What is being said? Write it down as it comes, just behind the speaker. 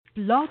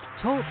Blog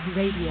Talk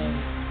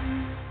Radio.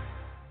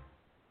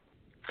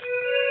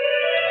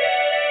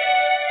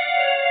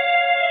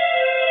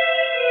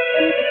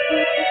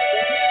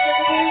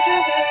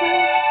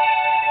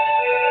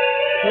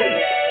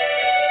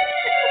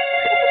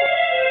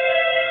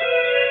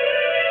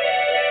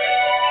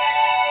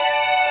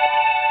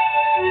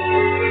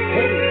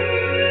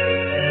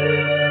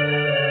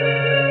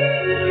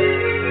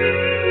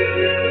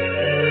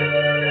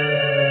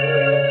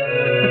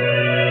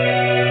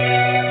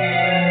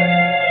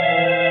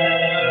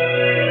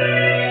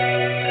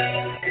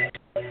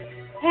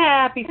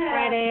 Happy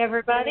Friday,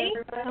 everybody,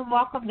 and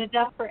welcome to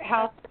Desperate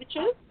House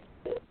Witches.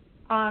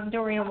 I'm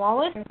Doreen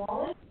Wallace.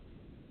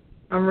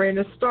 I'm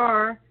Raina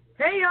Starr.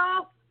 Hey,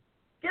 y'all.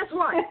 Guess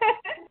what?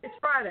 It's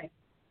Friday.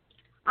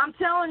 I'm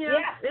telling you,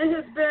 It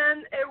has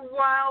been a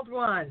wild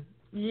one.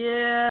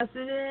 Yes,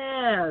 it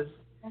is.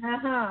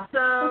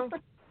 So,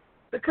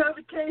 the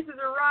COVID cases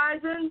are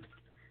rising.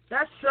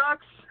 That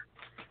sucks.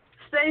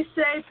 Stay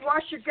safe.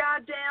 Wash your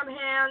goddamn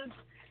hands.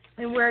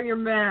 And wear your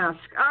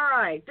mask. All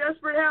right.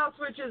 Desperate House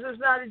Witches is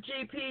not a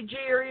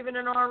GPG or even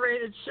an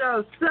R-rated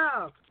show.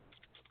 So,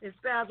 if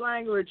bad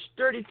language,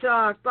 dirty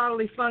talk,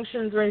 bodily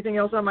functions, or anything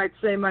else I might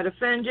say might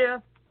offend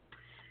you,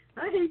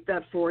 I hate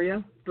that for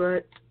you,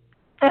 but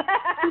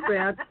too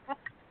bad.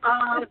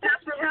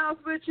 Desperate House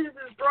Witches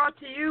is brought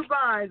to you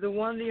by the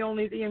one, the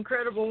only, the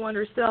incredible one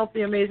herself,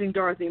 the amazing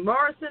Dorothy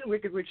Morrison,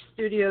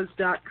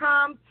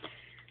 wickedwitchstudios.com.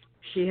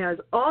 She has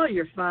all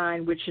your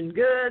fine witching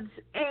goods,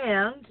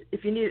 and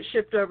if you need it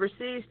shipped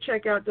overseas,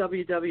 check out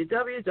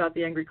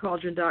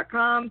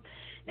www.theangrycauldron.com.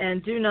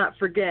 And do not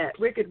forget,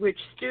 Wicked Witch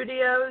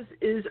Studios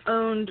is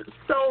owned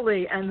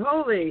solely and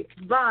wholly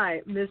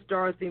by Miss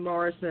Dorothy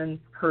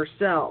Morrison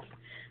herself.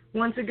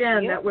 Once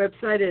again, that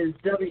website is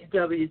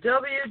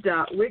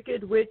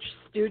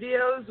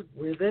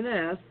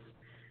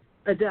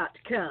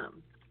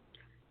www.wickedwitchstudios.com.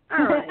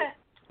 All right.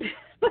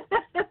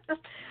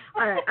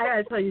 All right, I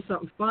gotta tell you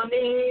something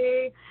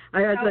funny.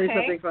 Tell you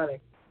something funny.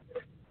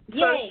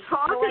 Yay! So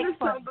talking to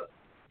somebody.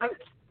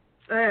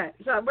 All right.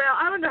 So, well,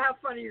 I don't know how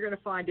funny you're gonna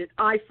find it.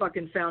 I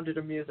fucking found it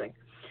amusing,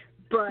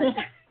 but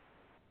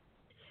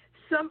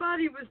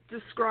somebody was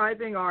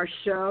describing our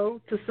show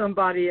to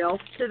somebody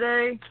else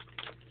today,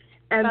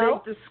 and they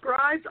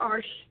described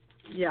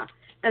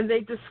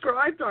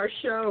our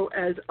show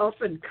as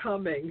up and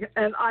coming,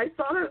 and I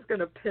thought I was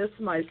gonna piss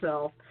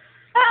myself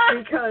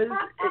because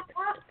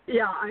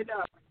I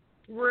know.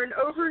 We're an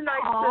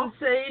overnight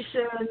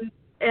sensation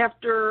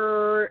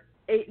after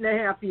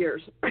 8.5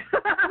 years.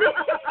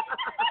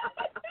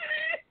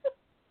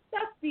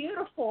 That's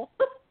beautiful.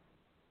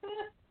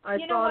 I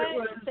thought it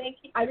was.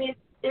 Thank you. I mean,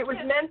 it was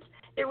meant.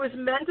 It was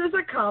meant as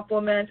a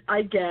compliment.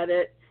 I get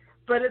it,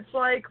 but it's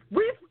like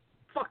we've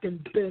fucking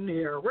been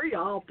here. We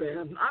all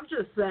been. I'm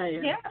just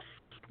saying. Yeah.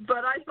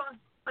 But I thought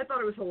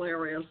it was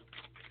hilarious.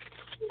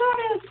 That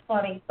is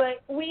funny,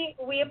 but we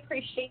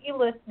appreciate you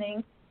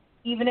listening,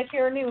 even if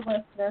you're a new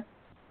listener.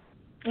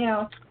 You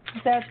know,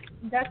 that's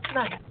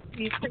nice.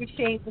 We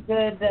appreciate the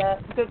good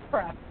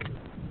press.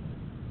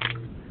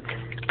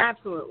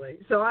 Absolutely.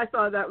 So I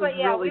thought that was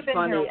really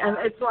funny, and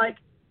it's like,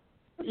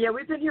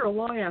 we've been here a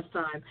long ass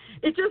time.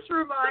 It just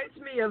reminds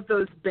me of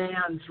those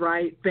bands,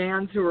 right?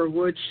 Bands who are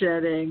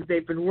woodshedding.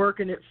 They've been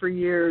working it for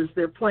years.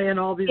 They're playing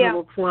all these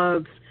little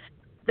clubs.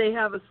 They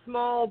have a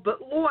small but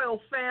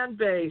loyal fan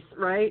base,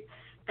 right?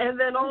 And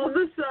then all of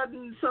a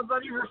sudden,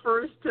 somebody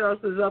refers to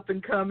us as up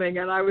and coming,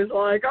 and I was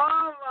like,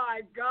 "Oh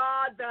my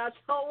God, that's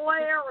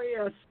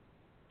hilarious!"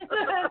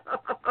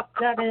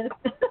 That is.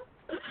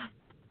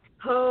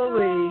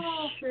 Holy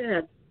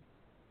shit!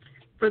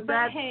 But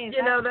that's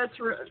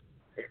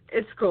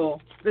it's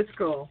cool. It's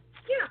cool.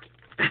 Yeah,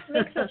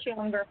 makes us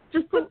younger.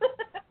 just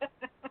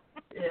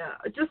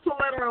to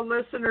let our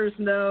listeners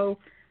know,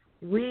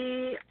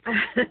 we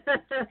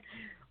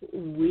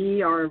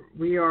are.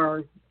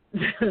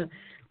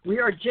 We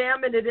are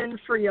jamming it in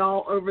for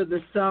y'all over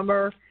the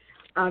summer.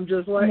 I'm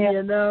just letting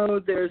you know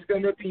there's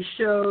going to be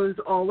shows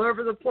all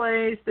over the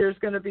place. There's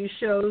going to be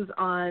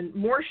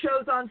more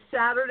shows on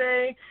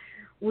Saturday.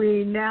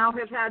 We now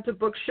have had to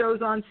book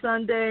shows on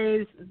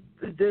Sundays.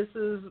 This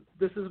is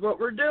what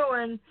we're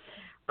doing.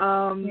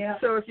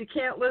 So if you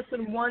can't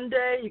listen one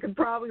day, you can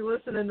probably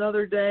listen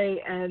another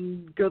day,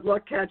 and good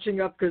luck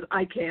catching up because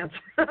I can't.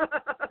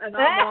 And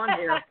I'm on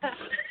here.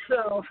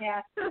 So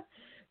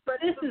But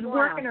this is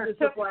working our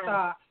toots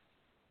off.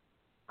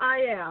 I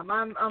am.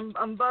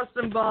 I'm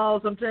busting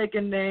balls. I'm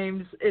taking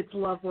names. It's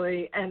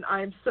lovely, and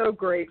I'm so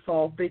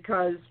grateful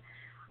because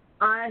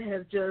I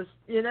have just,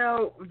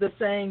 the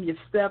saying, you've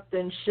stepped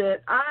in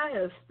shit. I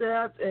have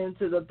stepped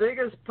into the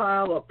biggest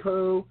pile of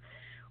poo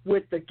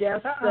with the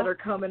guests that are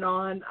coming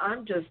on.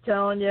 I'm just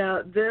telling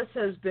you, this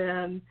has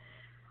been.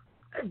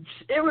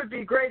 It would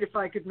be great if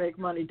I could make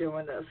money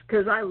doing this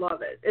because I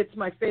love it. It's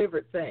my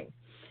favorite thing.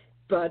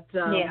 But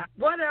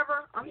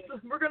whatever,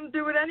 we're going to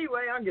do it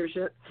anyway. I don't give a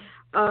shit.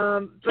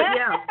 But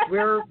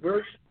we're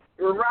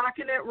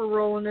rocking it, we're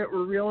rolling it,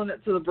 we're reeling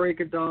it to the break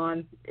of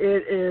dawn.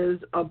 It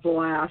is a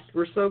blast.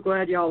 We're so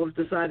glad y'all have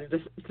decided to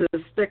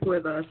stick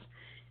with us,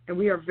 and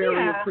we are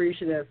very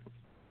appreciative.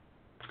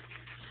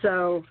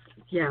 So,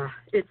 yeah,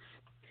 it's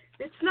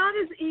not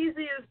as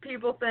easy as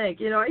people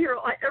think. You know, I hear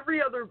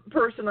every other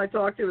person I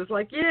talk to is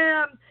like,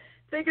 yeah, I'm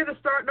thinking of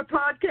starting a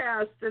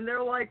podcast, and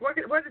they're like, what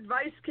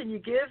advice can you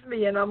give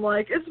me? And I'm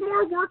like, it's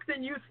more work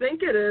than you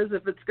think it is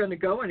if it's going to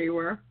go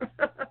anywhere.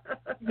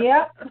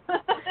 Yeah.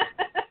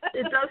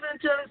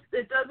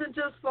 It doesn't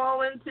just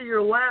fall into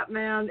your lap,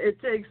 man.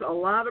 It takes a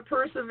lot of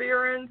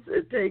perseverance.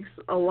 It takes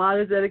a lot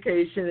of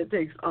dedication. It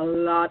takes a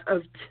lot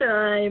of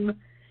time.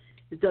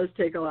 It does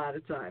take a lot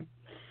of time.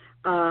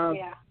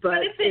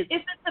 But if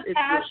it's a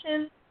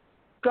passion,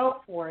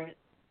 go for it.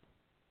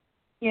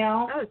 You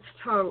know? Oh, it's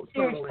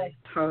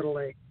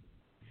totally.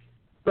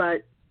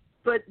 But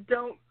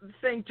don't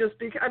think just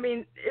because. I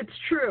mean, it's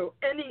true.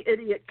 Any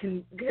idiot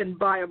can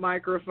buy a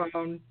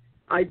microphone.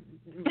 I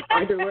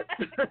do it.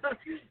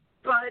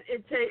 But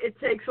it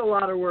takes a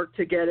lot of work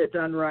to get it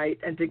done right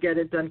and to get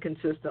it done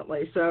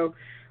consistently. So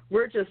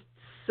we're just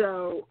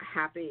so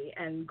happy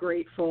and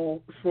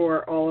grateful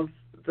for all of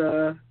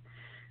the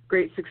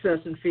great success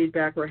and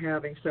feedback we're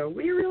having. So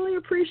we really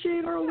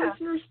appreciate our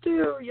listeners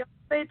too. Y'all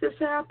made this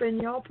happen.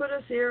 Y'all put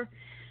us here.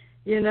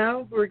 You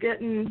know, we're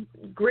getting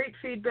great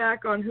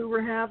feedback on who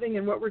we're having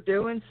and what we're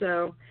doing.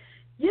 So,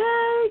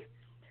 yay!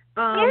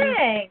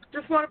 Yay!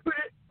 Just want to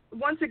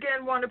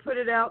put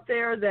it out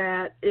there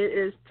that it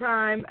is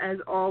time, as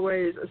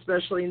always,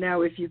 especially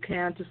now if you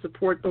can, to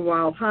support the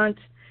Wild Hunt.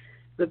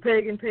 The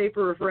Pagan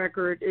Paper of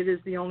Record, it is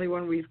the only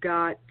one we've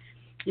got.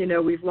 You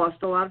know, we've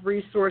lost a lot of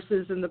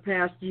resources in the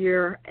past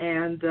year,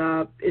 and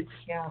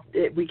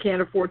we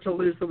can't afford to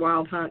lose the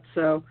Wild Hunt.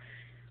 So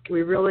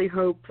we really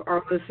hope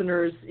our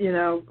listeners, you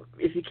know,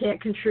 if you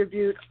can't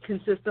contribute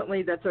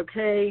consistently, that's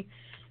okay.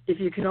 If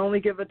you can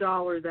only give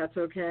 $1, that's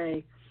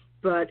okay.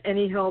 But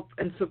any help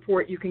and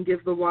support you can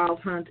give the Wild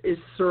Hunt is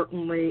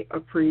certainly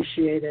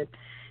appreciated.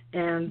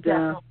 And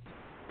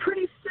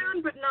pretty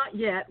soon, but not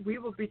yet, we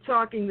will be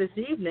talking this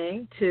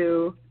evening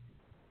to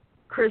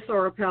Chris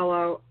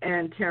Orapello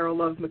and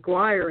Tara-Love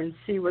Maguire and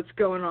see what's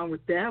going on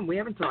with them. We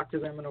haven't talked to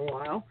them in a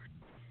while.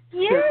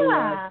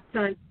 Yeah.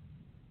 So it's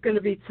going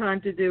to be time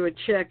to do a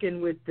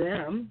check-in with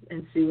them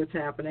and see what's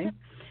happening.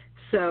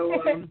 So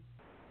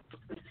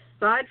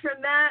aside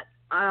from that,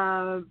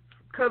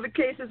 COVID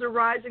cases are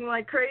rising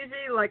like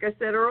crazy. Like I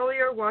said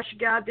earlier, wash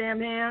your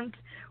goddamn hands.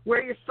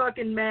 Wear your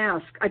fucking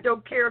mask. I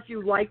don't care if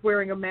you like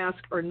wearing a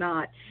mask or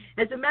not.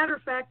 As a matter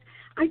of fact,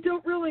 I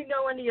don't really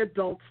know any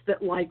adults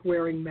that like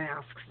wearing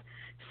masks.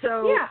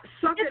 So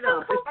suck it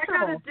up. If I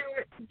gotta do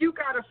it, you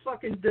gotta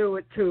fucking do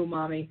it too,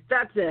 Mommy.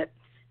 That's it.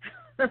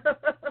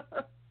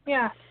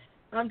 Yeah.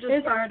 I'm just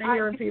tired of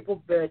hearing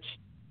people bitch.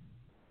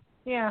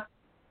 Yeah.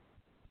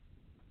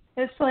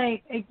 It's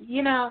like,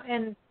 you know,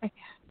 and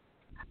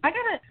I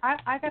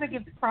gotta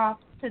give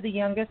props to the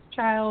youngest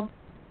child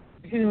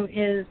who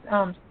is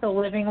still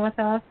living with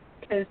us,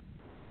 because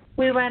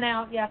we went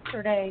out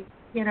yesterday,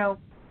 you know,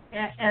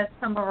 as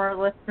some of our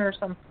listeners,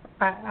 I'm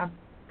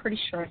pretty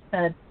sure I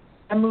said,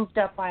 I moved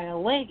up by a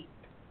lake,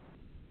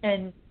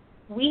 and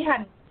we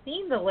hadn't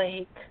seen the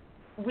lake.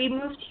 We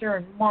moved here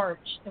in March,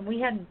 and we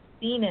hadn't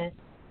seen it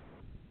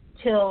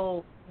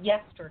till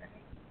yesterday.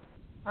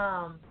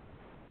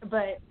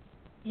 But,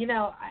 you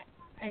know,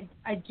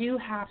 I do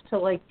have to,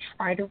 like,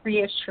 try to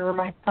reassure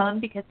my son,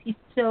 because he's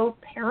so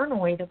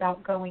paranoid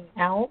about going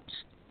out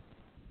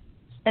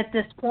at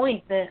this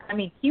point that, I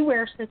mean, he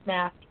wears his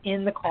mask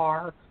in the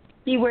car.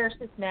 He wears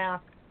his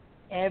mask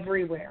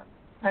everywhere.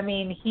 I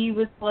mean, he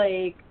was,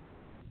 like,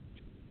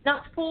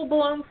 not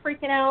full-blown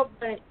freaking out,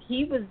 but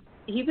he was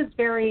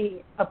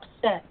very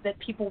upset that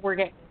people were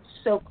getting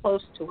so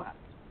close to us,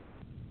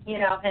 you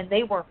know, and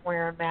they weren't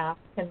wearing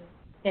masks.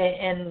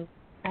 And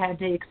I had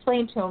to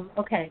explain to him,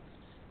 okay,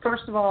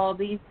 first of all,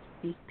 these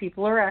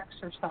people are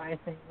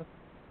exercising.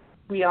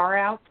 We are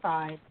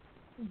outside.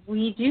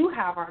 We do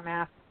have our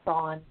masks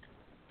on.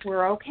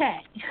 We're okay,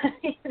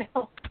 you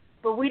know.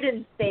 But we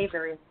didn't stay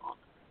very long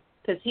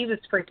because he was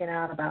freaking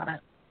out about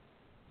it.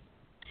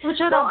 Which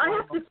I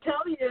have to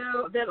tell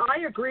you that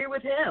I agree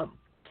with him,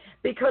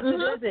 because it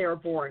is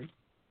airborne.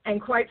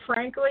 And quite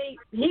frankly,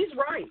 he's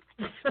right.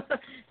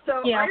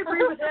 So I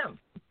agree with him.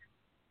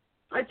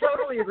 I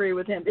totally agree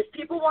with him. If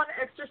people want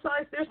to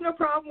exercise, there's no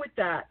problem with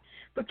that.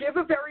 But give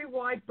a very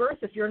wide berth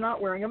if you're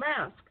not wearing a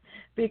mask,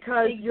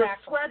 because you're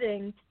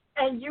sweating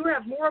and you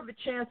have more of a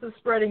chance of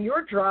spreading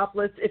your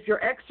droplets if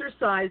you're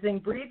exercising,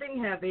 breathing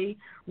heavy,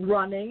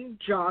 running,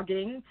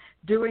 jogging,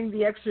 doing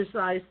the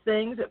exercise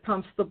things. It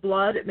pumps the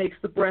blood. It makes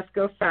the breath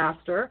go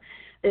faster.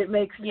 It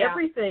makes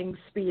everything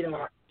speed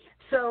up.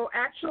 So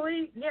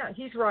actually,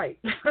 he's right.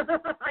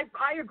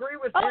 I agree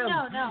with him.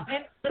 Oh, no.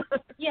 And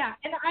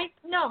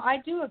I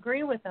do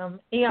agree with him.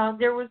 You know,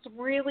 there was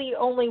really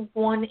only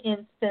one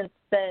instance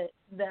that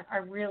I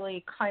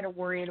really kind of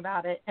worried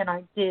about it, and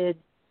I did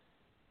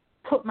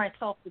put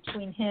myself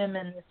between him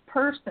and this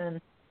person.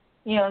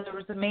 You know, there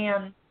was a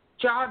man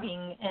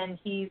jogging, and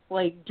he's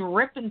like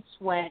dripping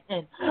sweat,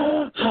 and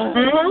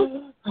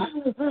and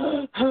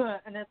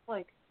it's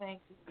like,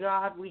 thank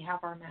God we have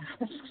our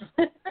masks.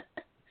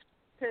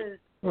 Because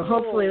Well,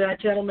 hopefully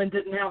that gentleman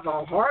didn't have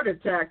a heart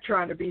attack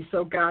trying to be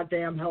so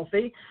goddamn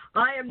healthy.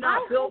 I am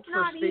not built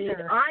for speed.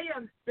 Either. I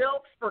am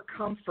built for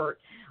comfort.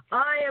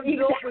 I am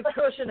built with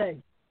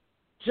cushioning.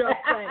 Just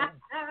saying.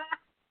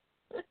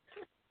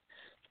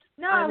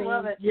 No, I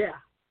love it. Yeah.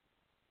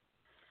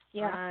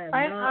 Yeah.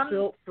 I am not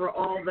built for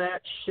all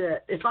that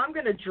shit. If I'm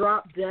going to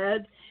drop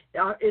dead,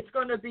 it's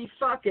going to be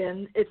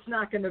fucking, it's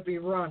not going to be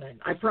running.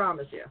 I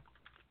promise you.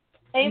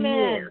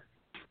 Amen.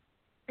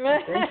 Yeah.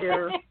 Thank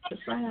you.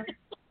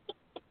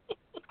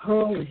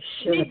 Holy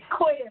shit.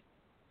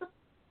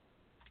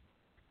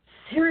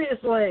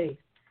 Seriously.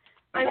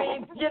 I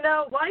mean,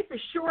 life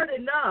is short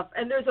enough,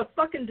 and there's a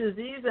fucking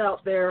disease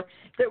out there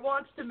that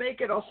wants to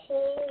make it a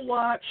whole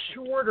lot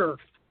shorter.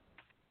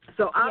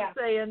 So I'm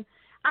saying,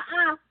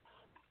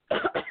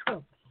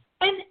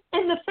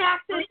 And the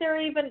fact that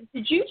they're even,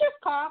 did you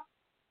just cough?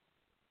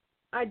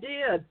 I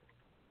did.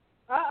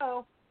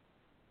 Uh-oh.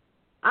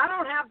 I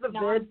don't have the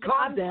vid.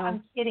 Calm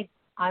down.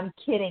 I'm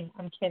kidding.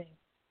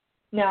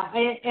 No,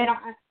 and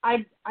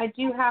I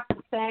do have to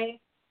say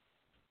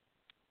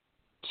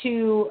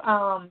to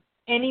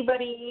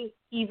anybody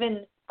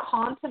even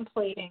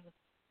contemplating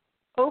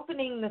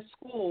opening the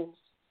schools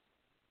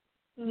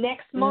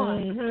next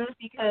month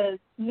because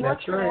North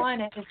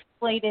Carolina is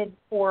slated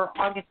for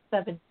August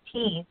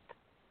 17th.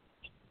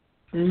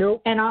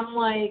 Nope. And I'm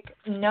like,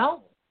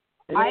 no,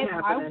 I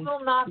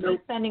will not be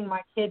sending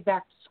my kid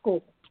back to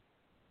school.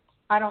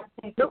 I don't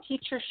think the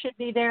teachers should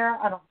be there.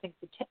 I don't think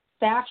the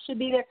staff should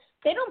be there.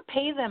 They don't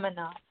pay them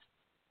enough.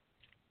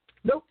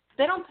 Nope.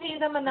 They don't pay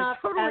them enough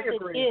as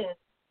it is.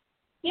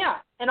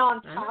 Yeah, and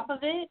on top of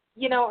it,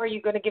 are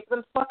you going to give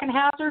them fucking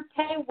hazard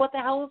pay? What the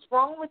hell is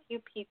wrong with you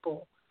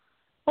people?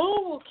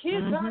 Oh, well,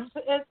 kids are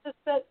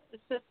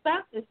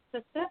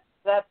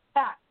that's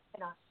fact.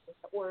 Cannot use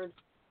that word.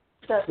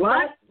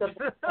 What?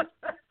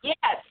 Yes.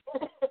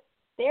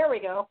 There we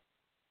go.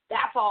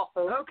 That's all,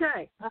 folks.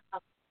 Okay. But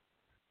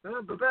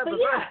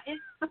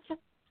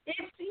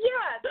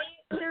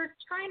they're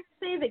trying to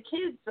say that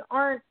kids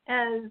aren't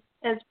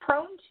as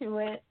prone to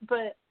it,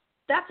 but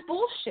that's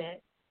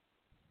bullshit.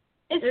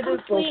 It's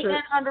complete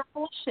and utter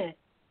bullshit.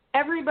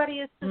 Everybody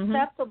is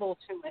susceptible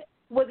to it,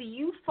 whether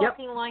you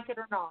fucking like it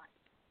or not.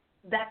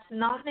 That's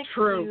not an excuse.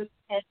 True.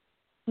 And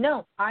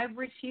no, I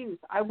refuse.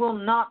 I will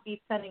not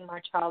be sending my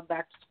child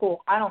back to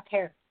school. I don't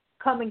care.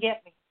 Come and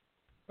get me.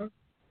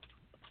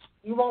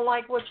 You won't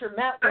like what you're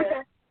met with.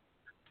 Okay.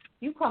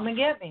 You come and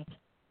get me.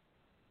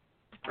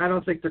 I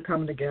don't think they're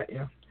coming to get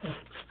you.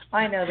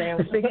 I know they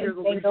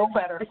know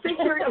better. I think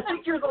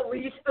you're the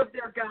least of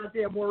their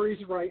goddamn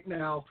worries right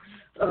now.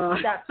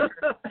 That's true.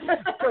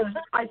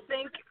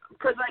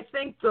 Because I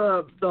think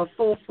the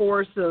full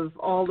force of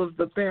all of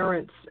the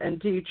parents and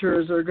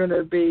teachers are going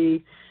to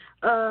be,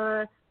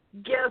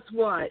 guess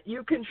what?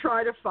 You can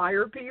try to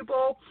fire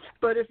people,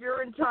 but if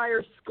your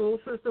entire school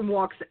system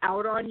walks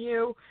out on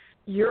you,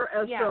 you're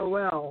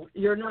SOL.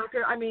 You're not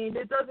going to, I mean,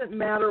 it doesn't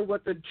matter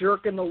what the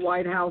jerk in the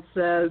White House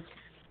says.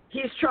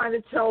 He's trying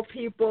to tell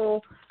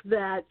people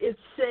that it's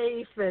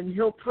safe and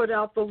he'll put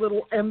out the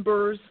little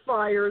embers,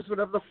 fires,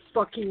 whatever the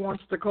fuck he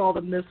wants to call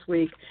them this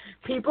week.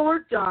 People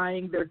are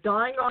dying. They're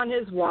dying on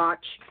his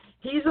watch.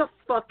 He's a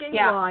fucking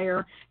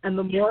liar, and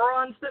the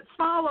morons that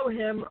follow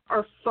him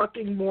are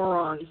fucking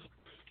morons.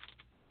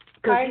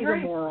 Because he's a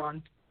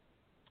moron.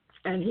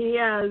 And he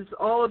has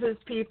all of his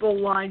people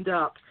lined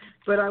up.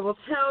 But I will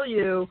tell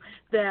you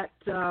that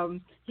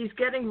he's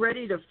getting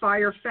ready to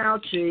fire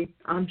Fauci.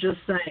 I'm just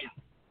saying.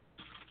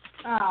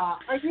 Are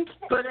you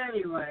kidding? But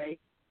anyway,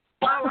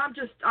 that's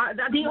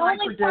my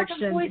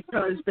prediction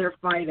because they're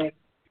fighting.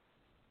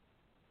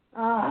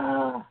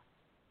 Because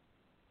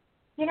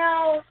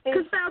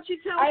Fauci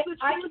tells the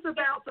truth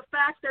about the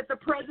fact that the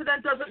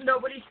president doesn't know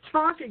what he's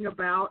talking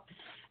about.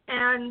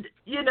 And,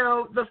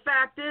 the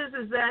fact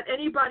is that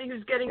anybody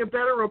who's getting a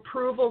better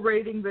approval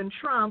rating than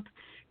Trump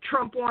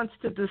wants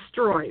to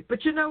destroy.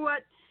 But you know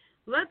what?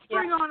 Let's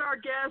bring on our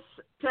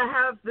guests to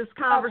have this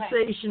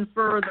conversation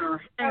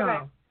further. Hang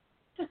on.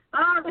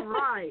 All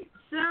right.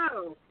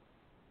 So,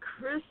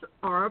 Chris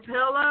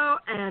Orapello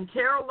and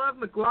Tara-Love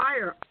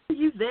Maguire, are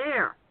you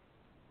there?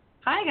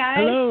 Hi, guys.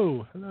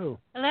 Hello.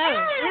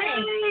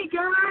 Hey,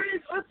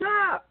 guys. What's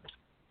up?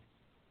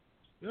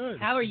 Good.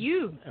 How are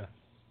you? Yeah.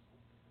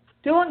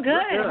 Doing good.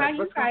 How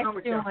you guys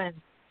doing?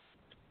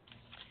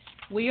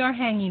 We are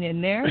hanging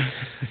in there.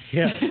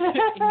 Yeah.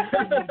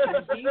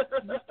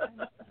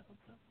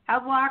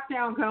 How's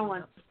lockdown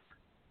going?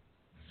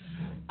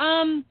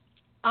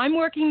 I'm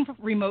working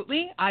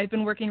remotely. I've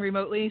been working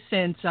remotely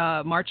since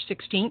March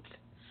 16th.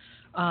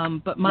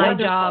 But my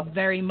job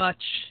very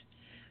much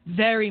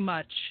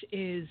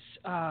is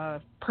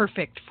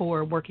perfect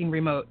for working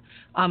remote.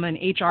 I'm an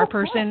HR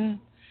person,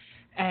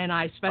 and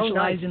I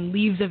specialize in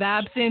leaves of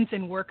absence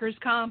and workers'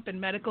 comp and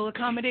medical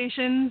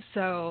accommodations.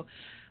 So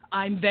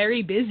I'm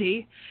very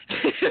busy.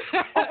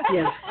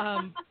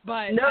 But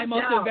I'm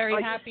also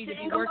very happy to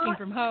be working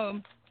from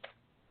home.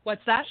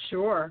 What's that?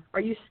 Sure.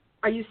 Are you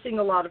seeing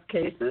a lot of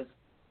cases?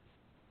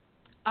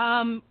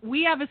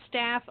 We have a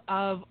staff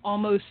of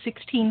almost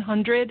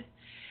 1,600,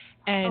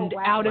 And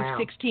out of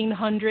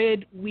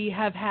 1,600, we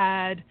have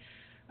had,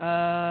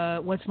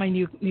 what's my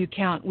new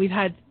count? We've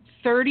had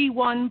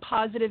 31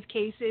 positive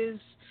cases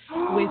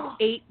with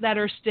 8 that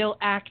are still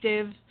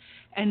active.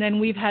 And then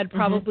we've had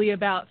probably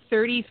about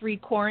 33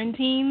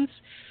 quarantines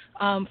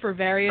for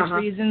various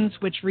reasons,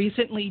 which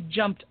recently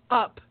jumped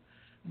up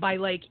by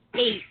like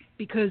 8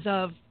 because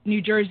of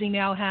New Jersey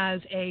now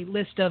has a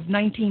list of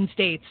 19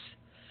 states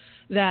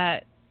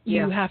that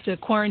you have to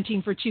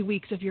quarantine for 2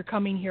 weeks if you're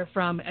coming here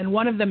from, and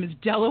one of them is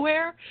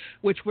Delaware,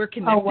 which we're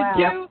connected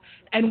to,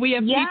 and we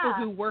have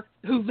people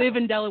who live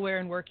in Delaware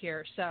and work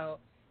here. So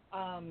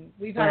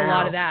we've had a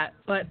lot of that.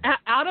 But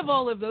out of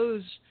all of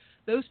those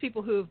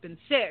people who have been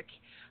sick,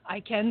 I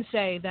can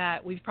say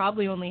that we've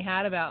probably only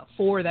had about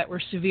 4 that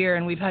were severe,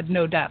 and we've had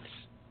no deaths.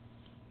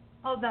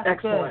 Oh, that's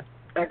excellent.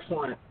 good.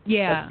 Excellent.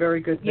 Yeah. That's very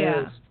good news.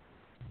 Yeah.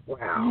 Wow.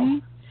 Mm-hmm.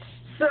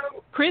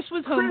 So Chris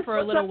was home for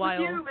a little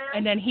while,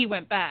 and then he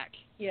went back.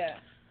 Yeah.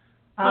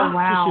 Oh,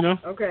 wow.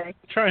 Just, okay.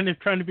 Trying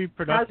to be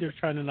productive,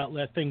 trying to not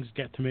let things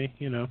get to me,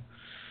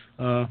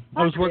 I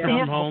was working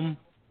from home.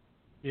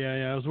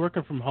 Yeah, I was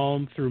working from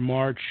home through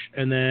March,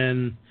 and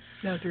then...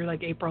 No, through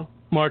like April.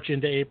 March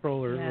into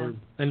April, or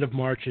end of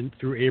March and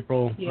through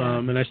April. Yeah.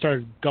 And I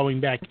started going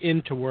back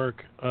into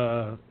work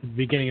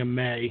beginning of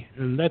May,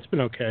 and that's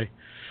been okay.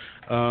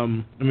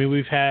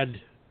 We've had,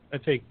 I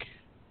think,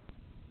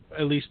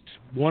 at least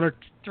 1 or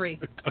 3.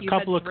 A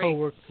couple of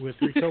coworkers with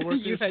 3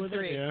 coworkers. You've had with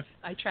 3. It, yeah.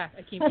 I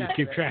keep track.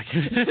 Keep track.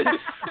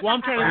 Well,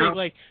 I'm trying to think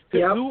like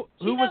who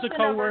was a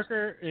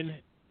coworker in.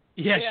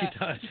 Yeah, she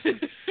does.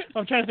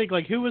 I'm trying to think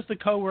like who was the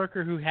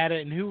coworker who had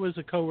it and who was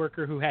the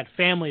coworker who had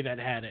family that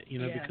had it.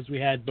 Because we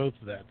had both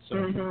of that.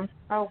 So.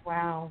 Oh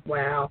wow.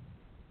 Wow.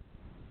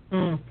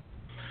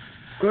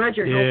 Glad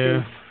you're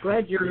healthy.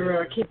 Glad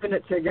you're keeping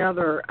it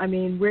together. I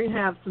mean, we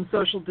have some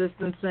social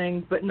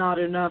distancing, but not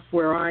enough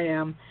where I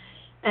am.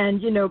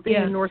 And,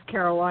 being in North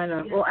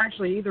Carolina, well,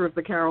 actually either of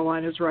the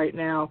Carolinas right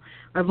now,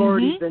 I've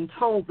already been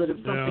told that if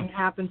something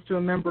happens to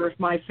a member of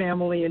my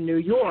family in New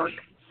York,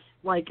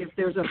 like if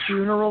there's a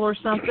funeral or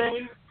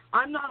something,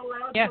 I'm not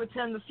allowed to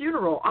attend the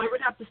funeral. I would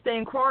have to stay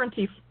in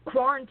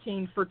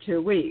quarantine for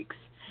 2 weeks,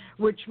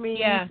 which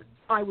means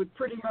I would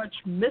pretty much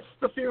miss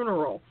the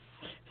funeral.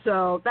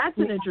 So that's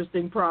an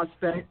interesting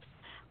prospect.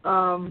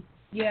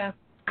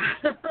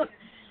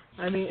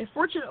 I mean,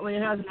 fortunately,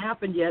 it hasn't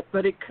happened yet,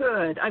 but it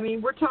could. I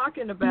mean, we're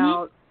talking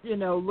about,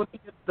 looking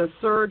at the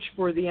surge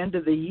for the end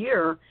of the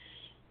year,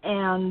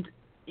 and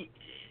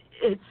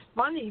it's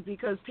funny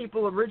because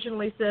people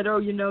originally said,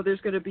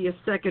 there's going to be a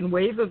second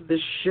wave of this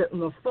shit in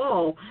the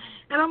fall.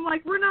 And I'm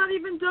like, we're not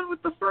even done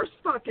with the first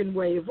fucking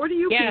wave. What are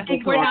you people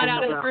talking about? We're not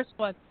out of the first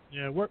one.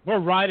 Yeah, we're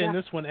riding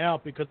this one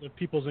out because of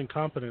people's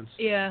incompetence.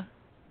 Yeah.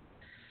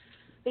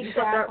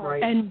 Exactly.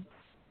 Right. And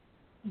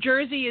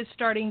Jersey is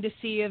starting to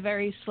see a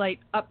very slight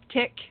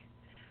uptick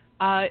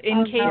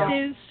in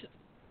cases,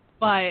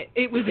 but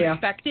it was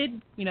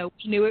expected. We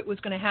knew it was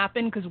going to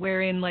happen because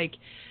we're in like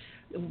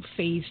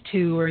phase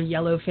 2 or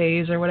yellow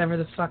phase or whatever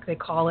the fuck they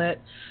call it.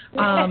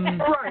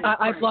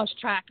 I've lost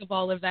track of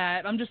all of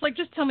that. I'm just like,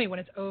 just tell me when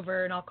it's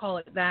over and I'll call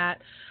it that.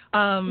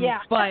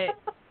 But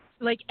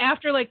like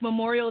after like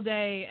Memorial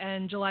Day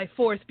and July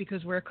 4th,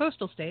 because we're a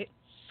coastal state,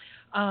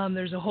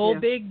 there's a whole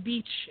big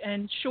beach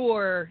and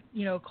shore,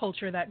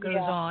 culture that goes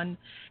on.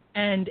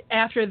 And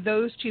after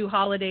those 2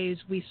 holidays,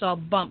 we saw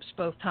bumps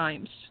both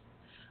times.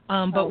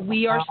 But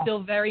we are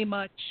still very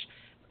much,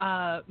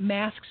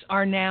 masks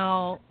are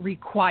now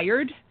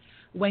required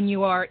when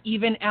you are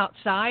even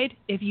outside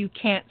if you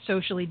can't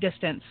socially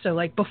distance. So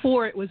like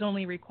before it was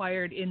only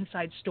required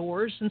inside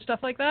stores and stuff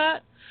like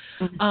that.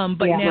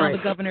 But now the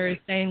governor is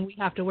saying we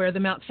have to wear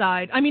them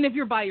outside. I mean, if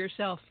you're by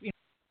yourself,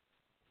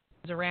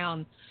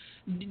 around,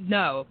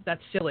 no,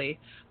 that's silly.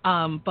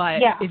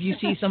 But if you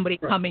see somebody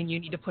coming, you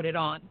need to put it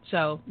on.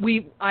 So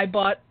I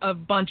bought a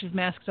bunch of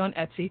masks on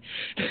Etsy.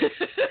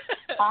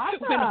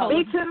 Awesome. When all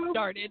Me too.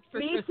 started for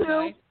Me Christmas.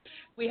 too.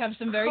 We have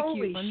some very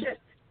cute ones. Shit.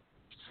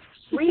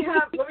 We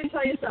have, let me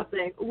tell you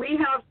something. We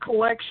have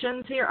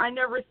collections here. I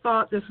never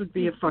thought this would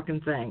be a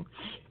fucking thing.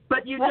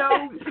 But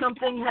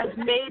something has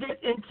made it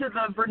into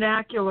the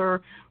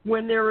vernacular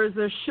when there is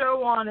a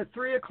show on at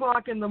 3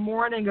 o'clock in the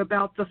morning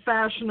about the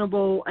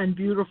fashionable and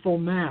beautiful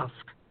mask.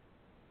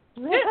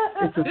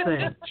 It's a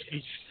thing.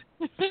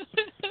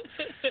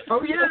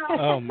 Oh, yeah.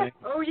 Oh, man.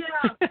 Oh,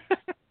 yeah.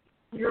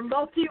 Your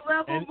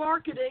multi-level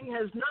marketing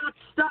has not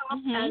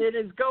stopped, and it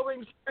is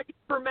going straight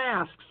for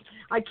masks.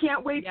 I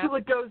can't wait till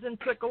it goes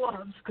into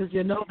gloves, because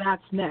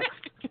that's next.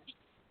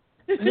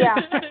 Yeah.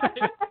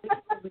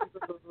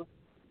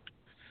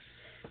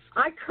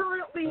 I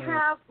currently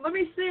have, let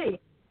me see.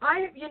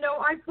 I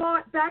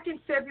bought, back in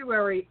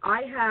February,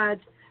 I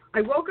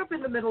woke up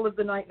in the middle of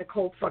the night in a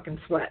cold fucking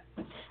sweat.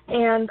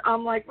 And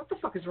I'm like, what the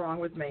fuck is wrong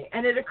with me?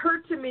 And it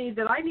occurred to me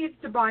that I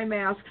needed to buy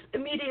masks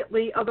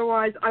immediately,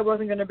 otherwise I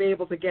wasn't going to be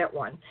able to get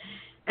one.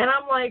 And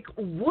I'm like,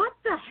 what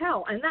the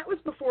hell? And that was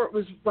before it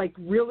was like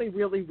really,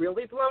 really,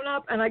 really blown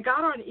up. And I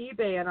got on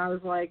eBay and I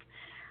was like,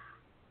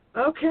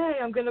 okay,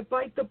 I'm going to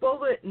bite the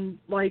bullet and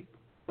like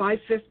buy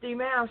 50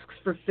 masks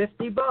for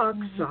 $50.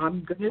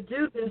 I'm going to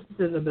do this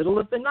in the middle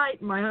of the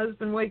night. My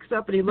husband wakes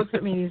up and he looks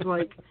at me and he's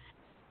like,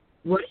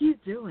 what are you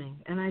doing?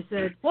 And I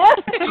said,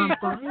 I'm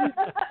buying a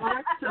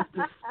box of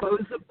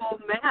disposable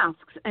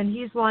masks. And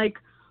he's like,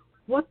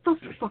 what the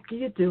fuck are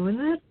you doing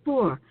that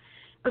for?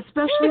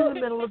 Especially in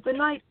the middle of the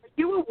night. Are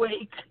you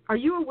awake? Are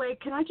you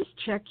awake? Can I just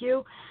check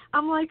you?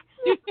 I'm like,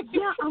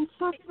 yeah, I'm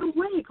fucking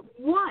awake.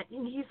 What?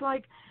 And he's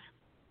like,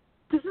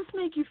 does this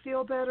make you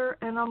feel better?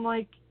 And I'm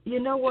like, you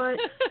know what?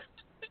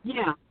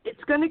 Yeah,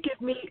 it's going to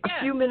give me a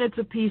few minutes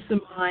of peace of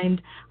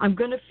mind. I'm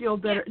going to feel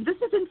better. This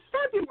is in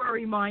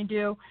February, mind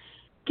you.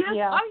 Guess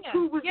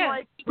who was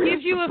like, it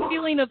gives you a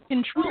feeling of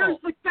control. Where's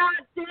the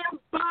goddamn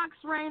box,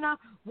 Raina?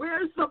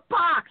 Where's the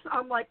box?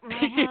 I'm like, You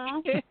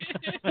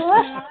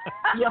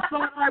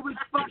thought I was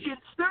fucking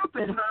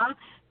stupid, huh?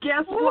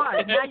 Guess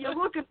what? Now you're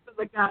looking for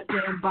the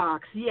goddamn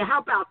box. Yeah, how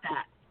about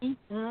that?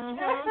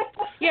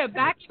 Yeah,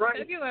 back in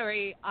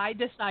February, I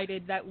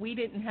decided that we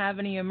didn't have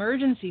any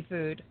emergency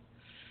food.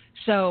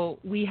 So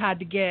we had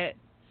to get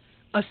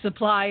a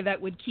supply that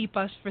would keep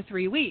us for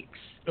 3 weeks.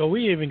 Oh,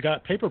 we even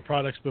got paper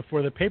products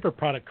before the paper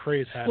product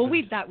craze happened.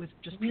 Well, that was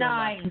just pure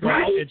luck.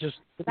 Right? It just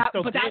that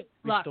was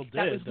luck.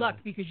 That was luck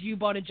because you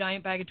bought a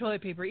giant bag of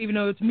toilet paper, even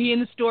though it's me in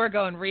the store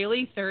going,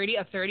 really?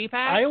 a 30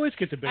 pack? I always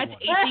get the big one.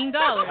 That's $18.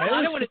 I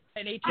don't want to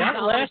spend $18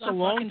 that lasts on a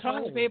long fucking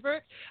time. toilet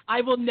paper.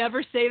 I will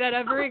never say that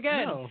ever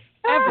again. No.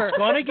 Ever. It's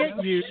going to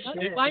get used.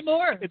 Buy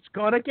more. It's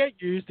going to get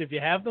used if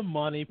you have the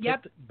money.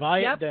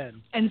 Buy it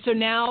then. And so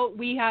now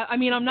we have, I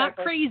mean, I'm not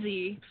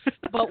crazy,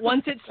 but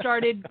once it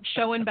started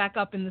showing back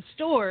up in the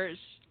stores,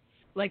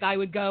 like I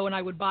would go and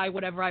I would buy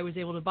whatever I was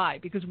able to buy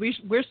because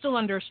we're still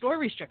under store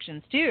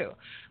restrictions too.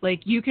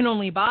 Like you can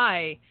only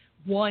buy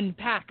 1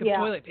 pack of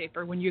toilet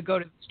paper when you go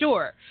to the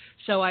store.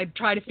 So I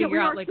try to figure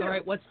out like, all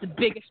right, what's the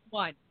biggest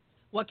one?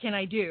 What can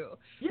I do?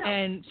 Yeah.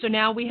 And so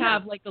now we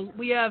have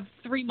we have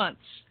 3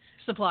 months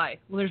supply.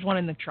 Well, there's one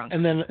in the trunk.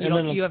 And then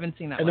you haven't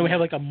seen that. And then we have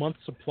like a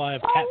month's supply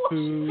of cat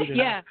food. And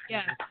yeah.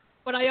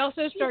 But I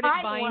also started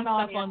buying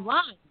stuff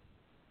online.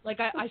 Like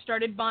I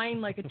started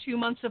buying like a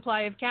 2-month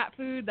supply of cat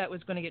food that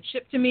was going to get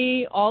shipped to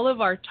me. All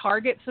of our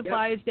Target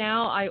supplies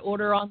now I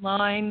order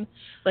online.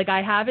 Like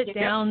I have it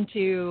down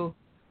to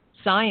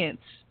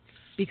science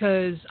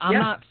because I'm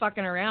not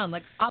fucking around.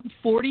 Like I'm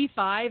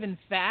 45 and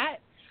fat.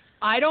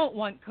 I don't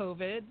want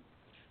COVID.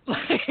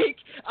 Like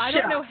I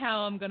don't know how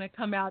I'm going to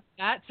come out of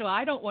that, so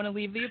I don't want to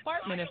leave the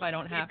apartment if I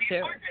don't have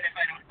to.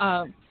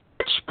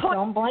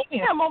 Don't blame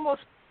you. I'm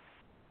almost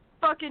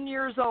fucking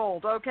years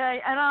old,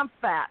 okay? And I'm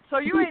fat. So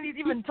you ain't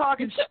even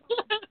talking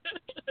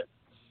shit.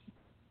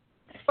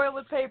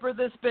 Toilet paper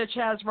this bitch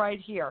has right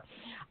here.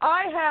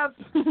 I have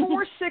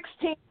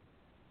 416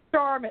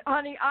 Charmin.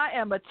 Honey, I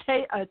am a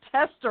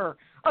tester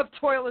of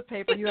toilet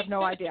paper. You have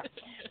no idea.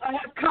 I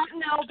have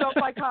Cottonelle. Don't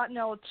buy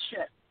Cottonelle. It's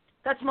shit.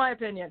 That's my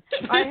opinion.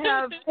 I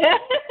have,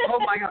 oh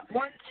my God,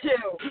 1, 2,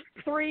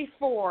 3,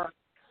 4,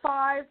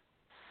 5,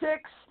 6.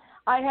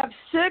 I have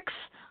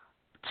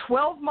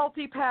 12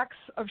 multi-packs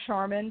of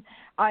Charmin.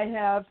 I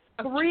have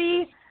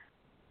 3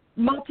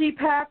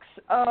 multi-packs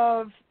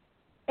of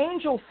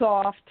Angel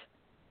Soft,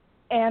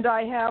 and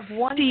I have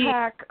 1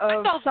 pack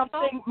of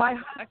something, my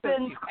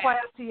husband's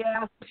classy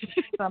ass,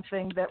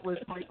 something that was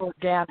like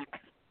organic.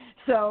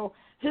 So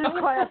his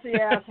classy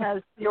ass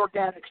has the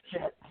organic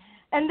shit.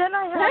 And then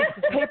I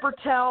have paper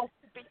towel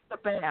to beat the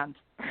band.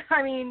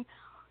 I mean,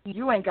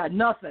 you ain't got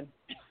nothing.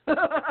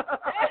 Paper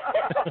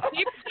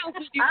towels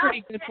we do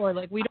pretty good for.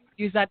 Like, we don't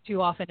use that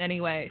too often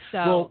anyway. So.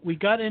 Well, we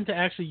got into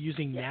actually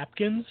using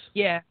napkins.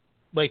 Yeah.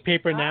 Like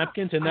paper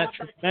napkins, and that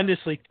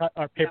tremendously cut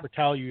our paper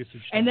towel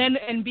usage down.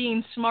 And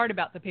being smart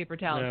about the paper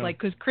towels. Like,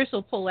 because Chris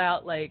will pull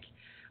out, like,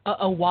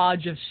 a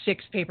wad of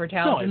 6 paper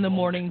towels in the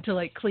morning to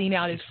like clean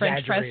out his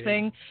French press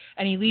thing,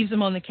 and he leaves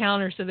them on the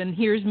counter. So then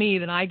here's me.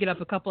 Then I get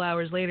up a couple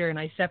hours later and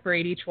I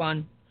separate each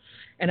one,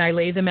 and I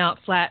lay them out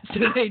flat so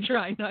they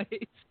dry nice,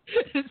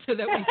 so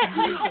that we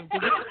can use them.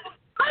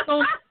 It's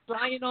only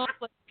drying off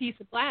like a piece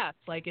of glass,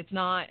 like it's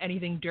not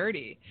anything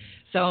dirty.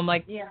 So I'm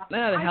like,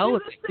 the hell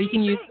with it. We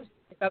can use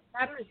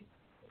batteries.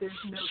 There's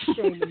no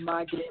shame in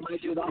my game. I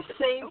do the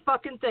same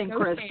fucking thing,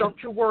 Chris. Don't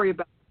you worry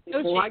about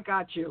it. I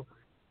got you.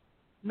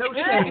 No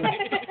shame.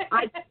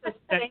 Let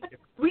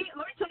me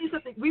tell you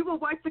something. We will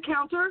wipe the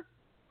counter.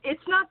 It's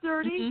not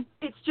dirty.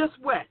 Mm-hmm. It's just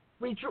wet.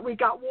 We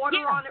got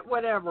water on it,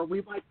 whatever. We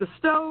wipe the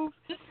stove.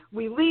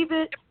 We leave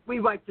it.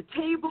 We wipe the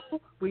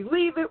table. We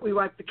leave it. We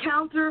wipe the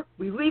counter.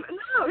 We leave it.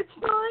 No, it's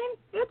fine.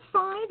 It's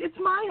fine. It's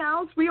my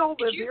house. We all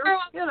live here.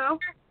 You know.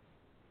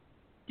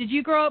 Did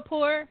you grow up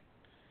poor?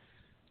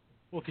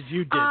 Well, because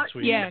you did,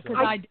 sweetie. Yeah, because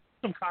I did.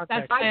 Some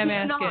context. I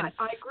did not.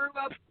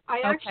 I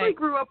actually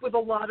grew up with a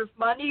lot of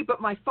money, but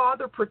my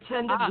father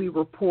pretended we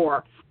were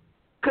poor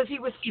because he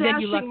was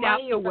stashing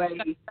money away.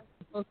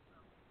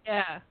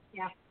 Yeah.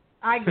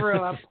 I grew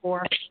up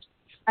poor.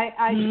 I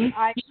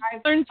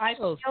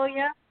tell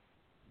you,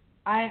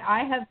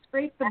 I have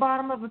scraped the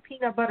bottom of a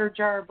peanut butter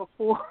jar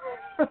before.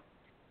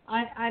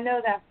 I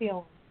know that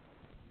feeling.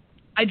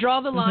 I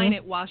draw the line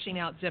at washing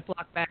out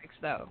Ziploc bags,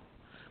 though.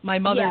 My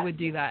mother would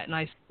do that, and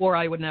I swore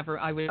I would never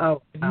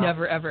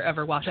never,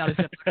 ever wash out a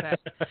zip like that.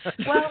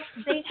 Well,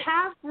 they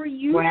have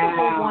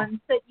reusable ones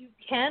that you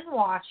can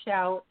wash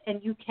out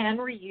and you can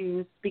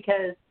reuse,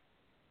 because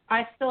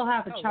I still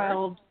have a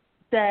child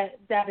that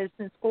is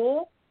in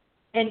school.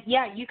 And,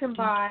 you can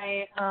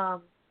buy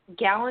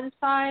gallon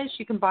size,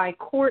 you can buy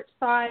quart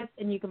size,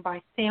 and you can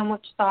buy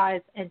sandwich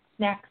size and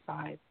snack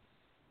size.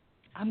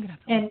 I'm gonna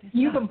have to and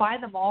you can buy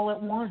them all at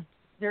once.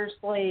 There's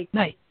I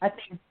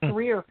think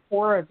 3 or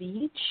 4 of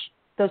each.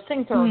 Those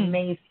things are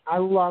amazing. I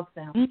love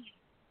them.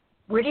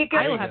 Where do you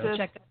get them? I will have to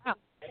check that out.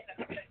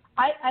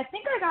 I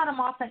think I got them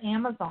off of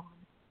Amazon.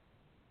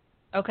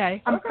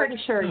 Okay. I'm pretty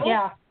sure,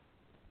 yeah.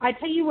 I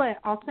tell you what,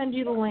 I'll send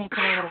you the link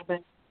in a little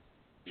bit.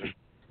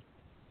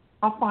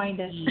 I'll find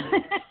it.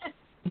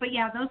 But,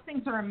 those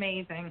things are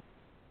amazing.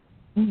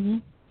 Mm-hmm.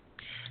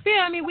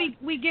 Yeah, I mean,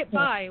 we get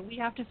by. We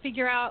have to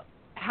figure out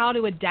how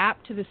to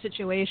adapt to the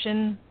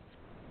situation.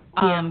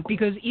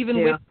 Because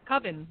even with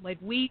Coven,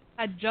 we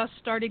had just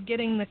started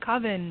getting the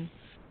Coven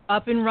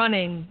up and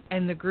running,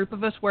 and the group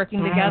of us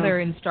working together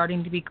and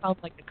starting to become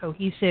a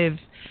cohesive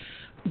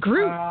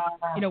group,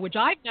 which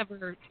I've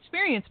never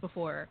experienced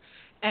before.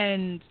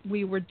 And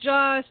we were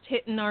just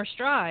hitting our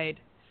stride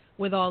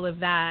with all of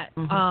that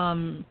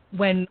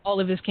when all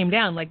of this came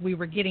down. We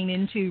were getting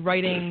into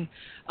writing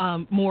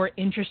more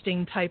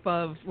interesting type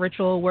of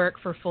ritual work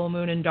for full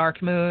moon and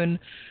dark moon.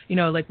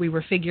 We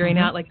were figuring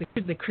out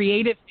the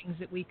creative things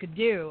that we could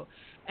do.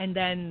 And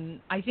then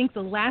I think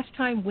the last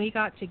time we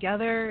got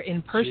together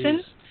in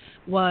person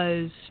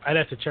was I'd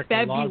have to check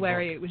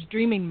February. The it was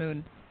Dreaming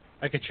Moon.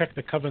 I could check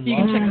the Coven log. You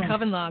can check the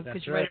Coven log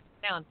because you write it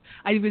down.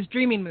 It was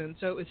Dreaming Moon,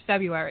 so it was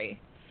February.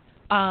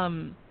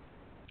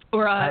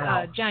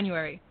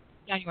 January.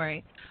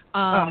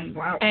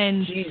 Wow.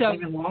 And so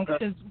even longer.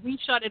 since we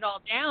shut it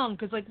all down,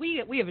 because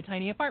we have a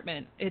tiny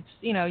apartment. It's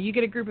you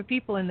get a group of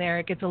people in there,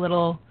 it gets a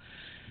little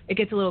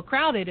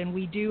crowded, and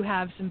we do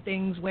have some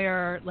things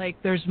where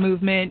there's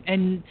movement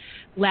and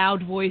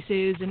loud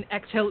voices and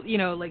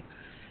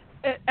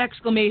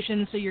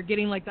exclamations, so you're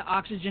getting the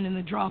oxygen and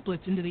the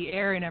droplets into the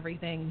air and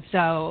everything.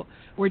 So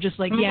we're just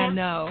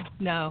no.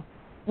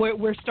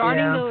 We're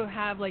starting to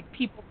have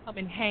people come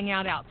and hang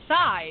out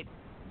outside,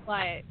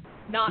 but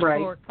not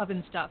for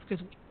Coven stuff,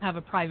 because we have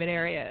a private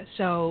area.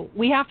 So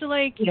we have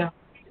to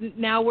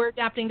now we're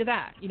adapting to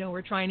that.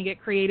 We're trying to get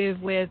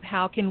creative with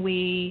how can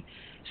we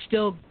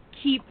still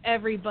keep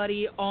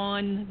everybody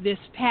on this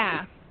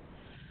path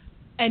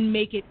and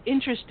make it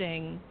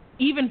interesting,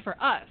 even for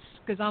us,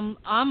 because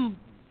I'm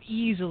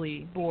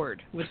easily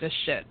bored with this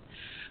shit.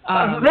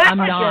 I'm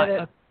not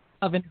a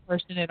Coven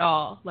person at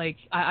all.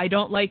 I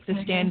don't like to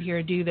stand here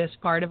and do this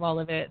part of all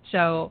of it.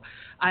 So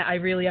I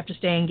really have to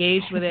stay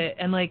engaged with it.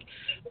 And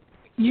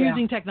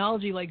using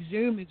technology like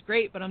Zoom is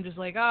great, but I'm just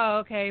oh,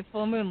 okay,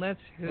 full moon,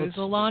 who's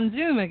on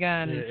Zoom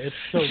again? Yeah, it's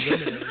so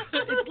limiting.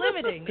 It's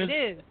limiting. It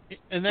is.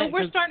 But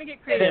we're starting to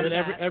get creative.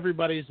 Yeah, but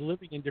everybody's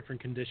living in different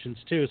conditions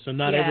too, so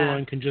not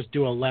everyone can just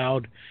do a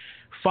loud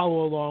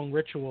follow along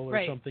ritual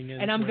or something.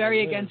 And I'm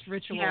very against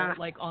ritual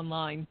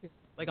online.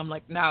 I'm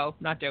no,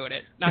 not doing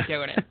it.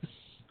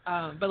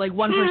 But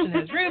one person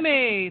has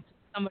roommates,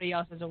 somebody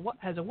else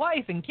has a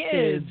wife and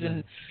kids,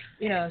 and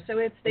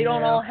so they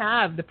don't all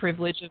have the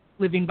privilege of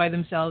living by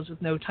themselves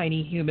with no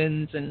tiny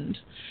humans and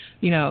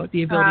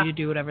the ability to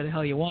do whatever the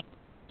hell you want.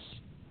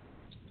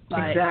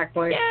 But,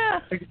 exactly. Yeah.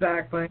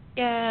 Exactly.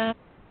 Yeah.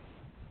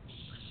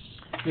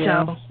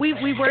 So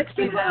we worked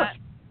through that.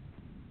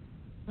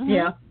 Mm-hmm.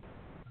 Yeah.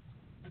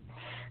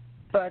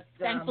 But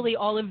thankfully,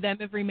 all of them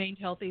have remained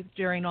healthy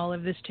during all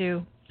of this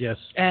too. Yes.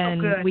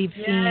 And we've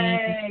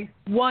seen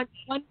one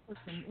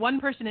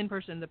person in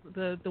person,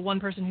 the one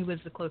person who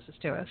lives the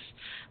closest to us.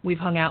 We've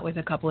hung out with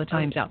a couple of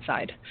times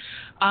outside.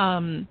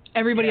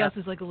 Everybody else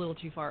is a little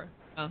too far.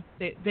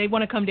 They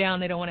want to come down.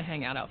 They don't want to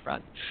hang out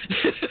front.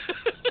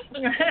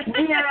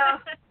 Yeah.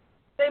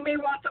 They may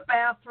want the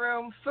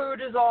bathroom. Food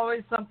is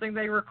always something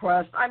they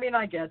request. I mean,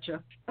 I get you.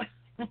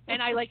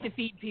 And I like to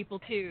feed people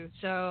too,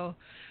 so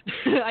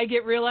I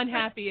get real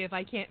unhappy if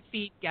I can't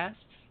feed guests.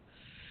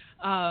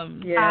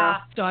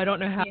 So I don't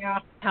know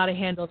how to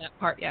handle that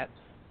part yet.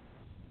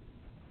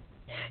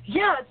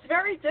 Yeah, it's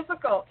very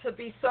difficult to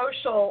be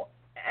social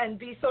and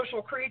be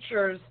social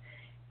creatures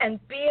and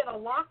be in a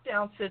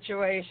lockdown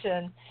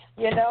situation.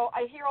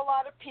 I hear a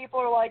lot of people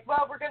are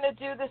well, we're going to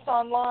do this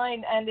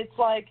online, and it's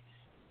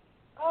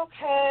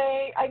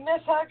okay, I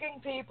miss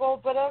hugging people,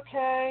 but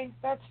okay,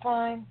 that's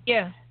fine.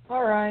 Yeah.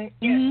 All right.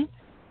 Mm-hmm.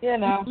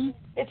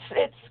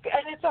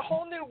 It's a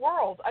whole new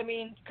world. I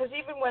mean, because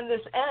even when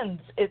this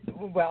ends,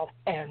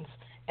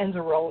 ends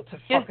a relative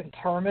fucking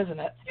term, isn't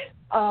it?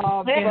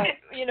 But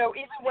even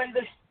when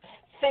this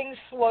thing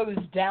slows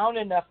down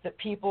enough that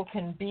people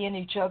can be in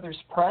each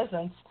other's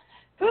presence,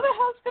 who the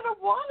hell's going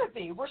to want to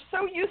be? We're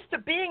so used to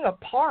being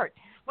apart.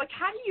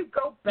 How do you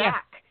go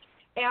back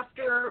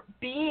after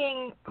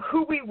being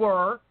who we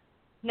were,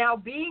 now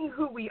being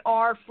who we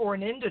are for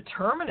an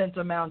indeterminate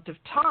amount of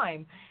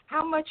time?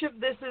 How much of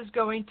this is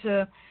going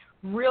to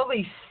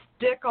really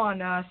stick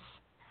on us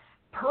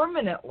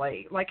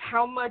permanently. Like,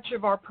 how much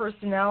of our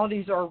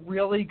personalities are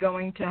really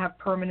going to have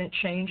permanent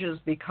changes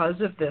because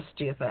of this,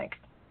 do you think?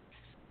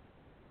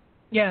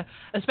 Yeah,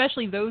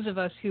 especially those of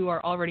us who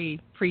are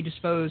already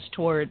predisposed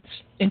towards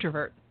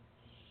introvert.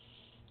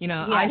 You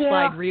know, I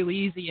slide real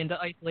easy into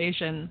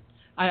isolation.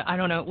 I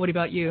don't know. What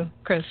about you,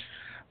 Chris?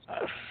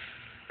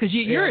 Because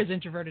you're as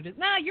introverted as...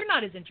 you're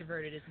not as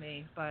introverted as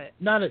me, but...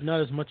 Not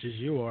as much as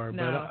you are,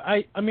 no.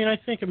 but I mean,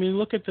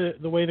 look at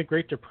the way the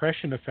Great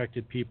Depression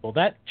affected people.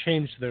 That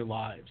changed their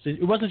lives.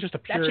 It wasn't just a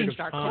period of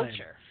time. That changed our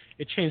culture.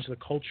 It changed the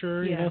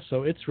culture, you know,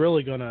 so it's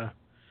really going to...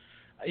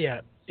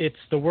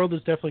 the world is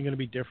definitely going to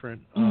be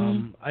different.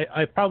 I'm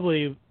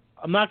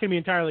not going to be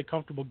entirely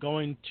comfortable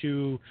going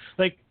to...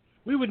 Like,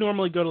 we would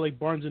normally go to, like,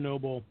 Barnes &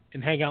 Noble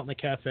and hang out in the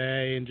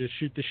cafe and just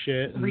shoot the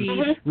shit and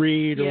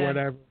read or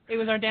whatever. It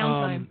was our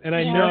downtime. And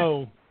I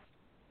know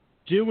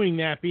doing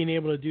that, being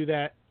able to do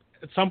that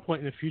at some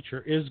point in the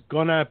future is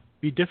going to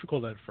be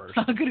difficult at first.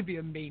 I'm going to be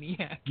a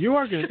maniac. You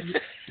were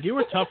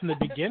tough in the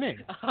beginning.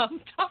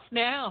 I'm tough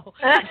now.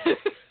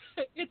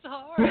 It's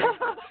hard.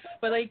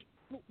 But, like,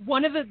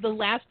 one of the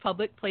last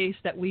public place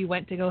that we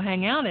went to go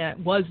hang out at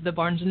was the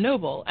Barnes &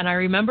 Noble. And I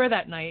remember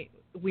that night,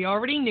 we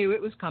already knew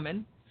it was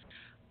coming.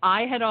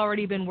 I had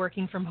already been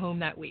working from home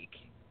that week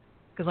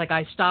because, like,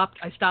 I stopped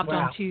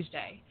on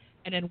Tuesday,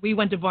 and then we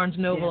went to Barnes &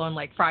 Noble on,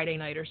 like, Friday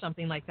night or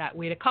something like that.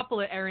 We had a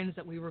couple of errands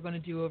that we were going to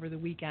do over the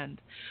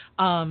weekend.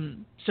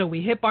 So we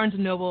hit Barnes &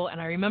 Noble,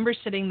 and I remember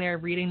sitting there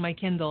reading my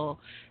Kindle,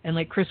 and,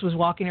 like, Chris was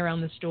walking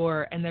around the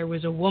store, and there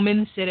was a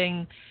woman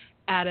sitting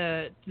at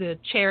the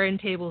chair and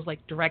tables, like,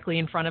 directly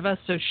in front of us.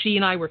 So she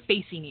and I were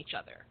facing each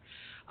other.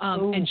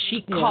 And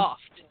she coughed,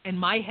 and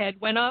my head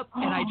went up,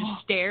 and I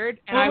just stared,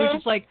 and I was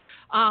just like,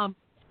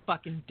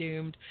 fucking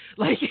doomed.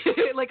 Like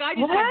I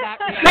just had that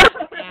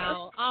reaction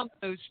now. I'm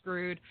so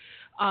screwed.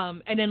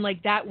 And then,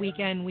 like, that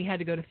weekend we had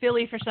to go to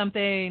Philly for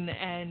something,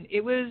 and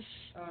it was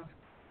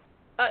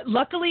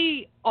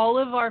luckily all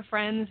of our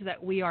friends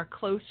that we are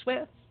close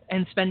with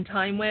and spend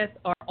time with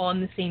are on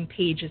the same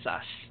page as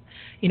us.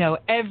 You know,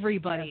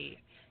 everybody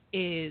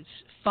is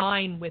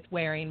fine with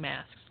wearing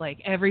masks. Like,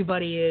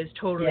 everybody is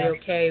totally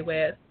okay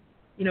with,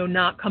 you know,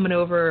 not coming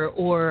over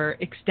or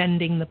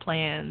extending the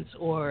plans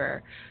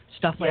or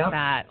stuff like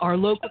that. Our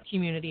local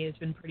community has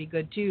been pretty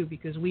good too,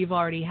 because we've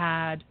already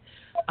had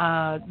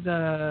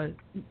the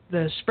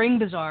Spring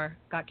Bazaar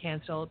got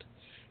canceled,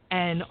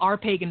 and our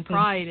Pagan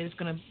Pride is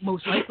going to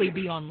most likely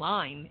be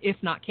online, if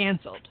not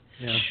canceled.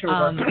 Yeah.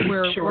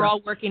 We're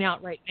all working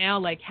out right now,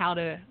 like, how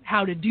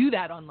to do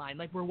that online.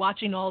 Like, we're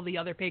watching all the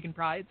other Pagan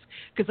Prides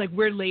because, like,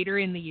 we're later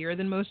in the year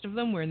than most of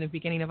them. We're in the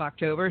beginning of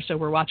October, so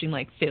we're watching,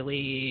 like,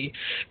 Philly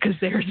because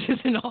theirs is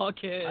in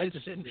August.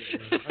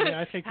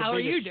 I think how are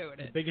you doing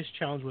it? The biggest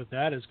challenge with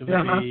that is going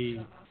to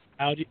be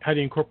how do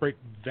you incorporate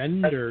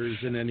vendors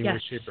in any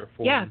way, shape, or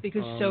form? Yeah,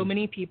 because so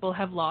many people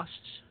have lost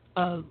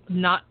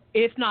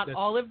if not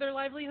all of their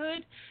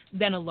livelihood,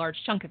 then a large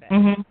chunk of it.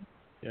 Mm-hmm.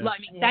 Yeah. I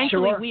mean,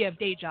 thankfully, we have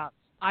day jobs.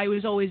 I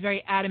was always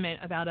very adamant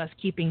about us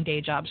keeping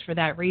day jobs for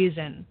that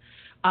reason.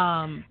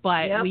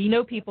 But we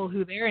know people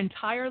who their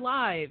entire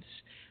lives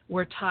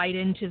were tied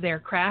into their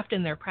craft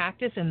and their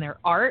practice and their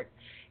art.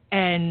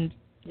 And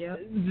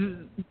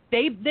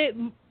they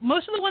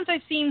most of the ones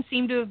I've seen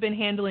seem to have been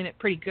handling it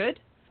pretty good.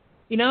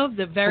 You know,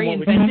 the very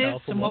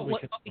inventive, from what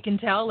we can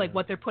tell, like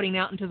what they're putting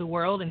out into the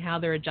world and how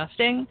they're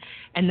adjusting.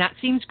 And that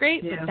seems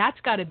great, but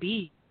that's got to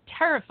be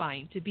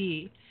terrifying to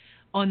be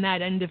on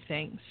that end of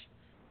things,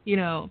 you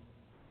know.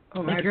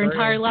 Like, your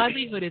entire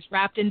livelihood is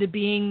wrapped into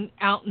being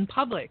out in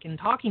public and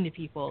talking to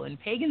people, and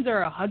pagans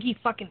are a huggy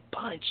fucking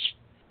bunch.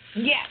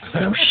 Yes.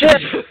 No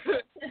shit.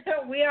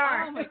 We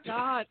are. Oh my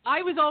God.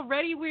 I was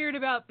already weird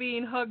about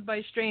being hugged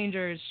by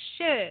strangers.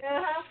 Shit.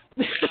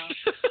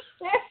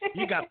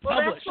 You got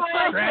published.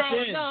 Strap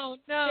in. No.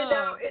 You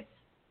know,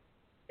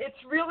 it's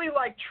really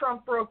like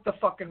Trump broke the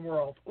fucking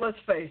world. Let's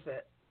face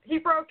it. He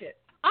broke it.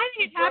 I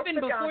think it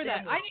happened before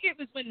that. I think it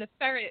was when the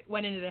ferret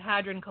went into the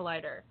Hadron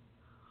Collider.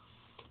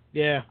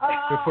 Yeah,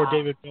 before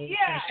David Bowie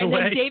passed away.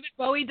 And then David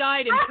Bowie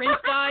died and Prince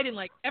died and,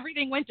 like,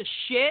 everything went to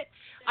shit.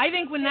 I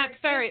think when that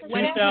ferret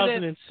went into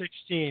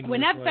 2016.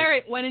 When that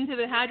ferret went into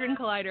the Hadron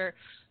Collider,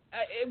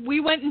 we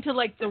went into,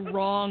 like, the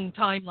wrong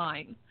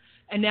timeline.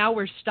 And now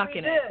we're stuck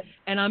in it.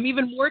 And I'm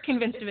even more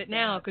convinced of it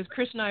now because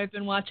Chris and I have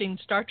been watching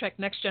Star Trek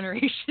Next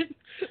Generation,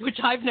 which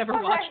I've never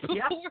watched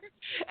before.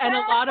 And a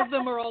lot of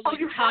them are all, like,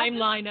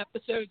 timeline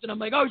episodes. And I'm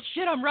like, oh,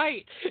 shit, I'm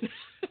right.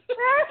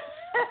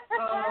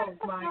 Oh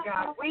my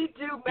God! We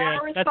do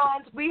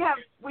marathons. We have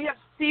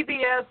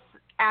CBS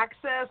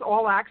Access,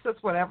 All Access,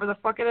 whatever the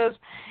fuck it is,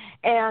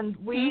 and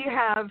we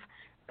have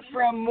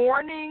from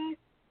morning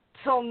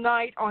till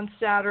night on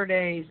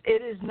Saturdays.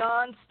 It is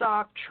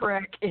nonstop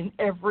Trek in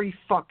every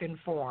fucking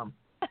form.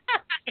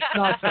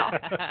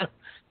 Nonstop.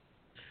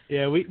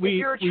 Yeah, we. If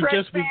you're a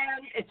Trek fan,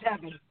 it's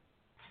heaven.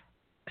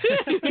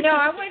 You know,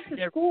 I went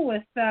to school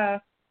with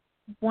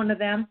one of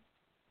them.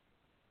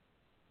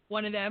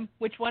 One of them?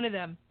 Which one of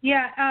them?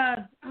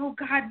 Yeah. Oh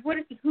God,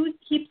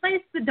 he plays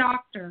the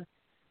doctor.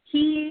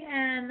 He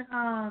and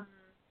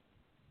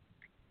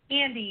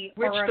Andy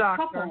Which or a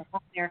doctor? couple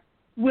on there.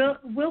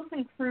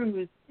 Wilson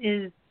Cruz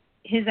is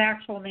his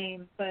actual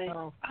name, but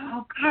oh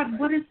God,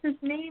 what is his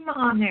name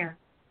on there?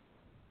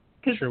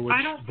 Because Sure, which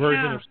I don't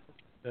version have. of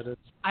that is.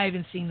 I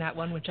haven't seen that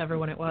one, whichever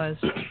one it was.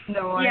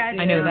 No, Yeah,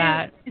 I know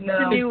that. It's No.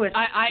 the newest.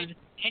 I haven't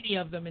seen any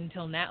of them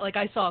until now. Like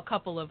I saw a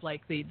couple of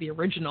like the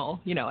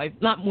original. You know, I've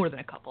not more than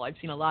a couple. I've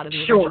seen a lot of the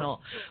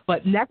original.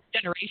 But Next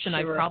Generation,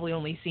 I've probably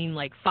only seen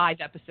like 5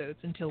 episodes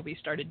until we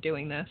started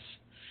doing this.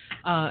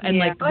 And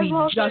Yeah. like we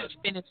just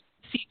finished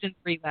season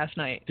 3 last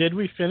night. Did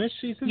we finish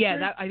season 3?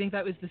 Yeah, I think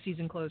that was the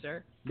season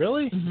closer.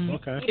 Really? Mm-hmm.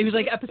 Okay. It was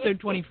like episode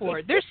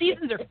 24. Their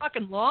seasons are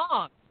fucking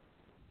long.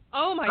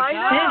 Oh my I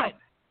God.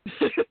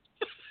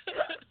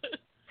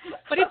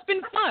 But it's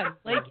been fun.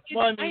 Like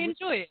I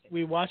enjoy it.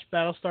 We watched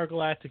Battlestar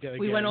Galactica again.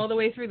 We went all the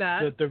way through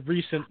that. The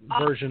recent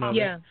version of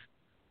yeah. it.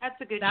 That's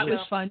a good That show.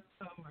 was fun.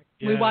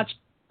 Yeah. We watched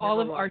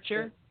all of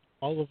Archer.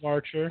 All of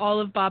Archer. All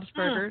of Bob's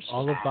Burgers.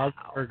 All of Bob's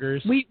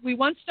Burgers. We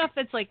want stuff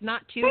that's like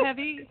not too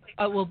heavy.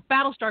 Well,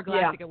 Battlestar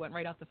Galactica went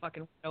right out the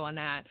fucking window on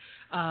that.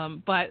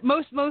 But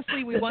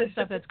mostly we want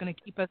stuff that's going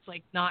to keep us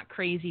like not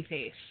crazy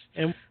face.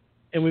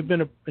 And we've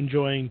been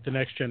enjoying The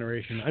Next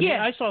Generation. I mean,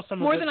 I saw some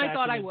more of it than I back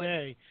thought in I the would.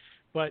 day,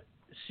 but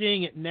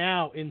seeing it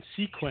now in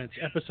sequence,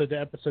 episode to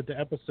episode to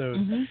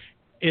episode,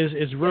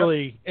 is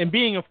really and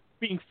being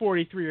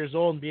 43 years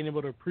old and being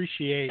able to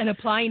appreciate and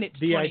applying it to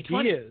the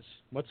 2020. ideas.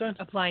 What's that?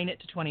 Applying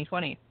it to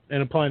 2020.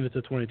 And applying it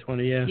to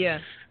 2020, yeah. Yeah.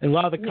 And a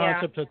lot of the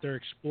concepts that they're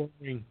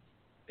exploring,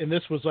 and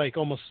this was like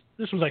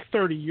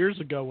 30 years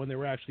ago when they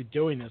were actually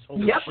doing this.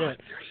 Holy shit.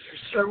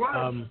 Sure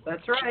was.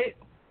 That's right.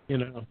 You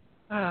know.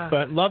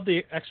 But love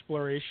the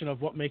exploration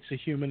of what makes a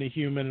human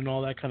and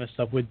all that kind of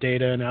stuff with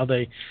data and how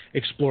they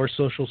explore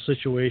social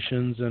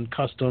situations and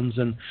customs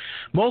and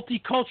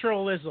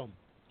multiculturalism.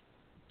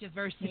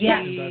 Diversity.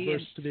 Yeah.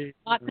 Diversity.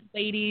 Lots of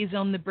ladies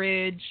on the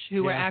bridge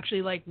who were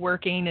actually like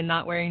working and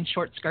not wearing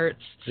short skirts.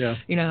 Yeah.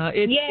 You know,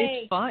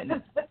 it's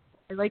fun.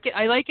 I like it.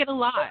 I like it a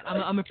lot.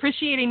 I'm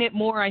appreciating it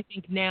more, I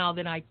think, now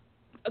than I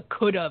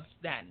could have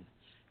then.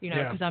 You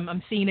know, because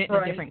I'm seeing it in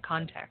a different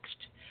context.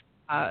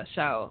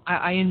 So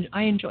I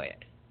enjoy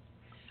it.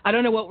 I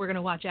don't know what we're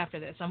gonna watch after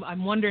this.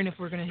 I'm wondering if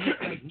we're gonna hit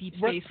like Deep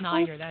Space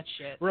Nine or that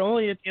shit. We're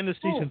only at the end of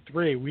season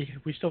 3. We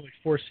still have like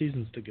 4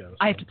 seasons to go. So.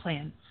 I have to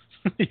plan.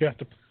 You have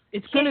to.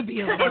 It's gonna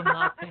be a long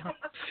lockdown.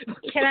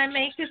 Can I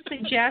make a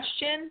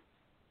suggestion?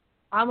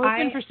 I'm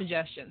open for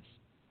suggestions.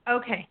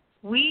 Okay,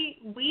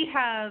 we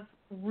have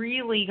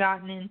really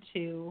gotten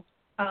into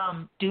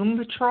Doom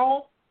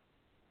Patrol.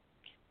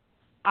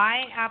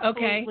 I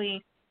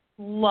absolutely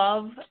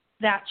love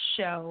that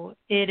show.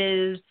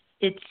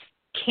 It's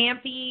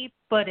campy,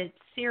 but it's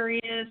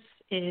serious.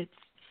 It's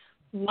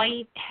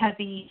light,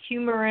 heavy,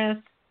 humorous,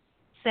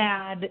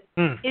 sad.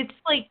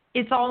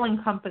 It's all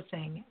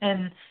encompassing.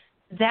 And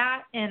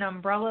that and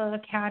Umbrella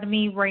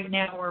Academy right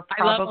now are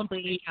probably. I love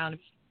Umbrella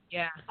Academy.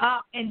 Yeah.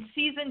 And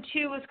season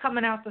 2 is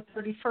coming out the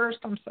 31st.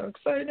 I'm so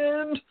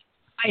excited.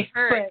 I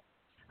heard.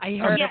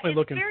 I'm definitely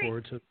looking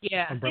forward to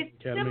Umbrella Academy.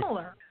 It's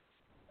similar.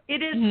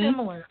 It is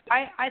similar.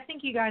 I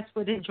think you guys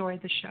would enjoy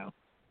the show.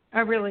 I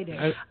really do.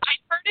 I've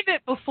heard of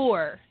it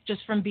before,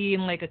 just from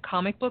being like a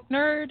comic book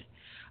nerd.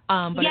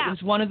 But it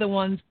was one of the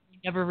ones we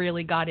never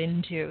really got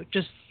into,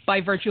 just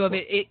by virtue of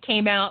it. It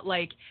came out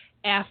like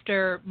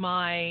after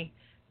my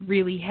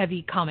really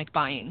heavy comic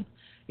buying.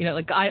 You know,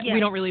 like we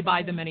don't really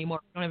buy them anymore.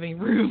 We don't have any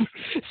room,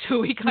 so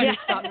we kind of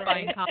stopped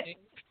buying comics.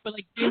 But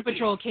like Doom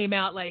Patrol came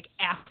out like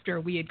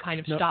after we had kind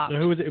of stopped. No,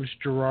 who was it? It was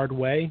Gerard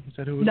Way. Is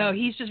that who it was? No,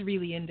 he's just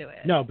really into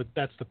it. No, but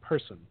that's the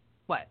person.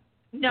 What?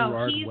 No,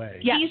 Gerard Way.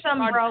 He's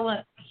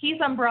Umbrella. He's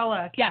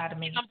Umbrella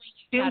Academy.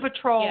 Doom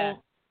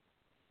Patrol.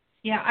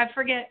 Yeah, I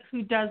forget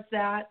who does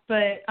that,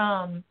 but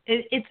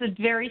it's a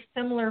very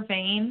similar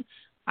vein.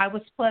 I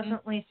was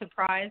pleasantly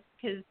surprised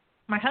because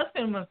my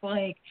husband was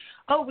like,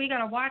 "Oh, we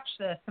gotta watch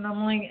this," and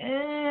I'm like,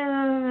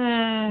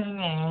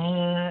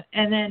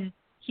 and then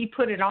he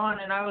put it on,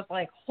 and I was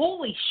like,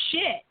 "Holy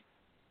shit!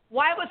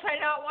 Why was I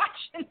not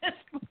watching this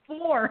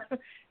before?"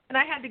 And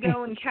I had to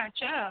go and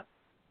catch up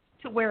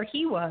to where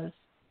he was.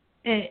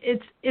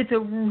 It's a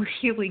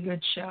really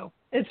good show.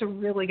 It's a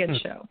really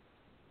good show.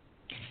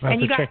 And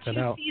you got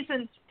 2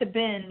 seasons to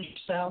binge,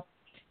 so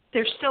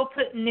they're still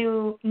putting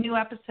new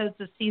episodes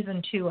of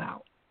season 2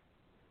 out.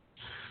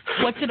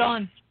 What's it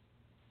on?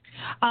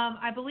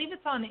 I believe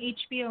it's on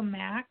HBO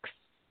Max.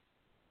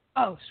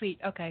 Oh, sweet.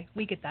 Okay,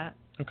 we get that.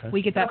 Okay.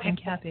 We get that from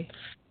Kathy.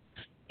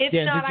 If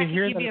not, I can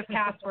give you a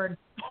password.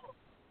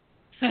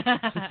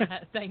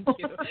 Thank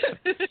you.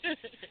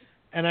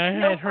 And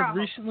I had heard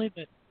recently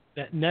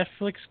that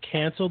Netflix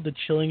canceled The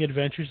Chilling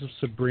Adventures of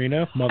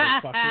Sabrina,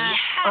 motherfuckers.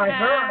 I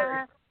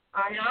heard.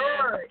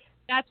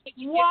 That's what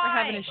you get for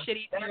having a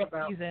shitty third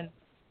season.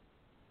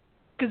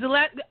 Because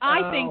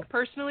I think,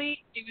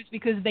 personally, it was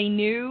because they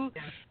knew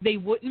they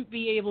wouldn't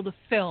be able to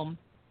film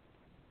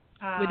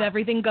with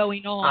everything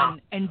going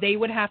on, and they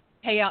would have to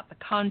pay out the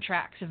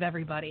contracts of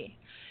everybody.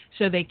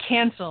 So they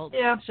canceled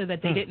so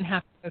that they didn't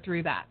have to go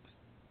through that.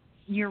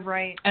 You're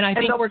right. And I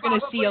think we're going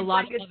to see a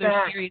lot of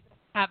other series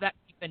have that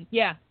happen.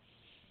 Yeah.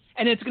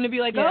 And it's going to be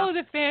like, Yeah. oh,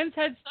 the fans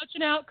had such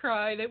an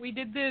outcry that we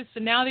did this,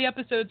 and now the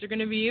episodes are going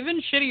to be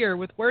even shittier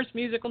with worse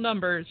musical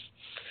numbers.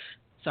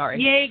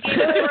 Sorry. Yay, Game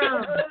of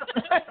Thrones.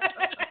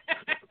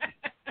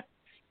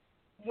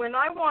 When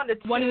I want to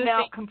tune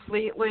out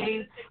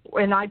completely,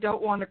 and I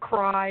don't want to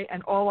cry,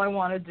 and all I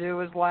want to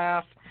do is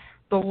laugh,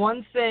 the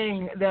one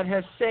thing that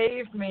has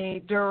saved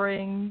me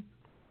during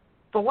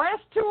the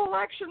last 2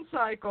 election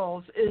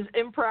cycles is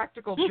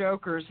Impractical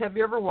Jokers. Have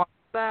you ever watched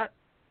that?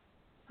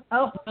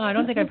 Oh, No, I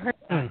don't think I've heard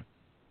that.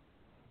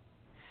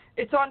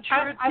 It's on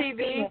True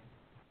TV.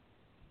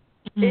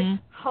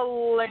 It's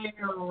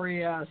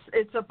hilarious.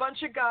 It's a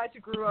bunch of guys who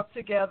grew up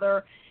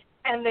together,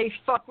 and they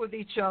fuck with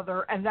each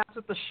other, and that's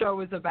what the show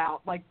is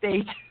about. Like,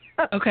 they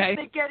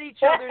they get each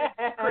other to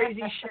do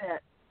crazy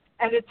shit,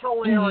 and it's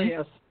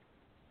hilarious.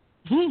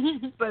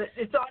 But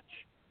it's on.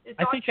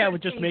 I think that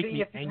would just make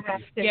me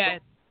angry. Yeah,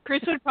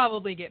 Chris would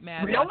probably get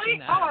mad. Really?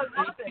 That. Oh, I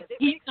love it.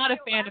 He's not a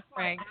fan of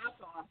Frank.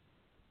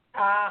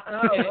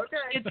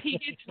 Okay. He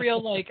gets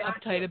real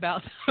uptight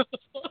about them.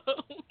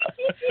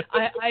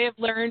 I have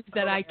learned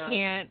that I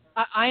can't.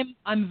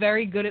 I'm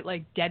very good at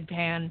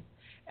deadpan,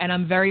 and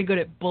I'm very good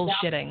at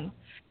bullshitting.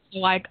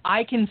 So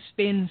I can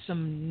spin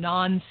some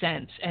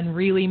nonsense and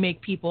really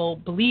make people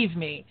believe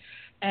me.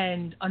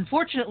 And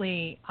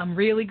unfortunately, I'm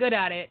really good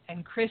at it.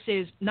 And Chris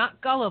is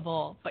not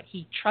gullible, but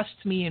he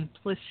trusts me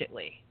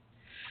implicitly.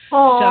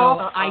 Aww.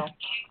 So I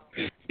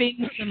can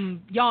spin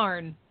some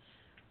yarn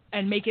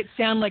and make it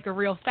sound like a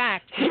real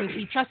fact because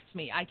he trusts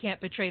me. I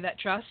can't betray that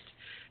trust,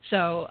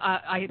 so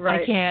I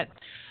can't.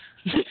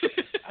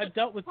 I've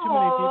dealt with too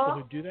many people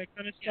who do that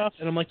kind of stuff,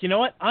 and I'm like, you know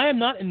what? I am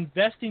not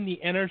investing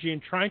the energy in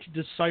trying to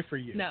decipher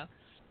you. No.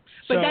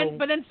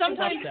 But then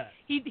sometimes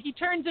he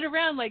turns it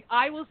around. Like,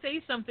 I will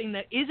say something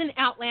that is an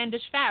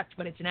outlandish fact,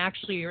 but it's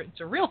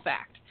a real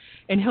fact,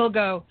 and he'll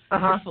go,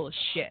 "You're full of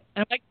shit."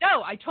 And I'm like,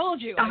 "No, I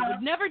told you, I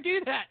would never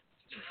do that."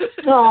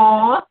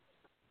 Aww.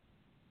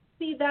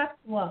 See, that's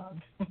love.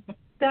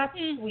 That's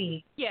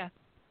sweet. Yeah.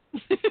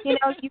 You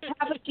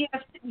have a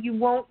gift. You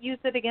won't use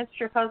it against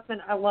your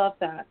husband. I love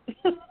that.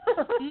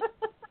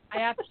 I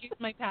have to use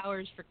my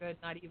powers for good,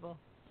 not evil.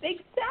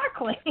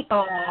 Exactly.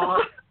 Aww.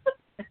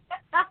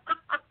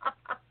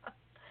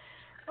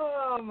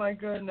 Oh, my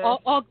goodness.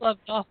 All gloves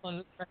off on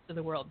the rest of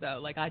the world, though.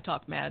 Like, I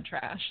talk mad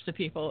trash to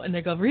people, and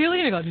they go, "Really?"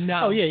 And I go,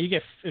 "No." Oh, yeah, you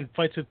get in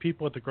fights with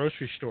people at the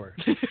grocery store.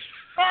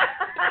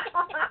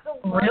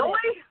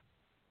 Really?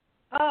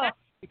 Oh,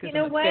 you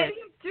know what? What are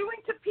you doing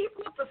to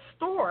people at the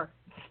store?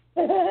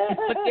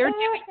 But they're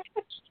doing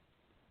it.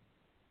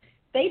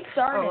 They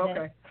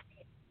started it.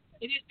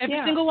 It is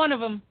every single one of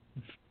them.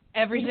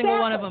 Every single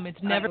one of them.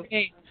 It's never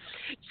paid.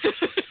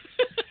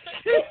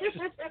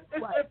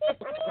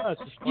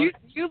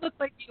 You look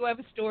like you have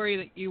a story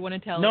that you want to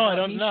tell. No, about I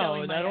don't me know.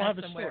 showing I don't my have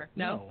ass a somewhere.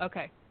 story. No?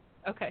 Okay.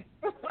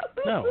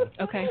 No.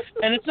 Okay.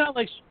 And it's not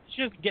like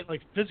she doesn't get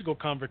physical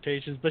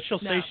confrontations, but she'll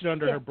say shit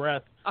under her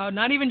breath. Oh,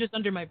 not even just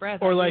under my breath.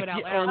 Or I do it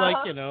out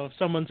loud. if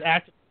someone's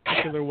acting a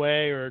particular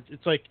way, or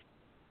it's like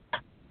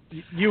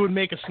you would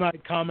make a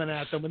snide comment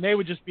at them, and they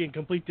would just be in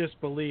complete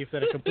disbelief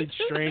that a complete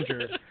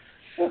stranger.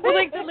 Well,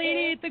 like the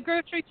lady at the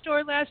grocery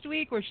store last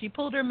week where she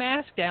pulled her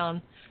mask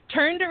down,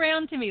 turned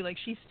around to me, like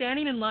she's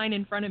standing in line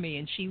in front of me,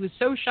 and she was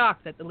so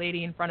shocked that the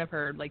lady in front of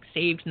her,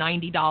 saved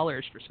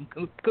 $90 for some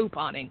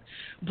couponing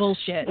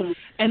bullshit.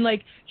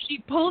 And,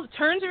 she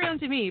turns around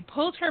to me,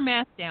 pulls her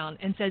mask down,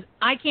 and says,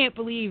 "I can't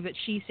believe that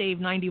she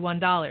saved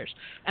 $91.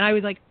 And I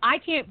was like, "I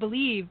can't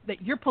believe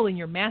that you're pulling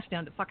your mask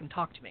down to fucking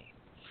talk to me."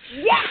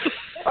 Yeah.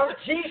 Oh,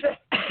 Jesus.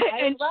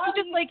 And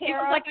she just, it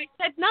was like I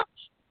said nothing.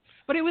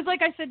 But it was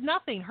like I said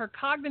nothing. Her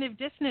cognitive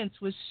dissonance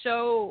was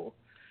so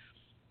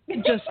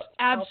just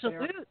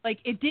absolute.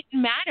 It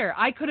didn't matter.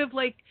 I could have,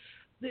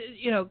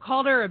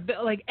 called her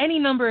any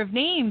number of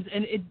names,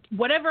 and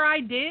whatever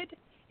I did,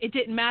 it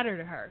didn't matter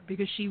to her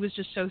because she was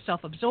just so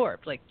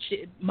self-absorbed.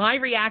 My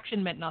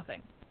reaction meant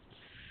nothing.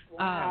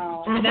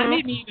 Wow. And that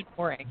made me even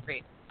more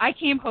angry. I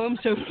came home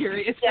so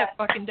furious that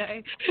fucking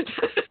day.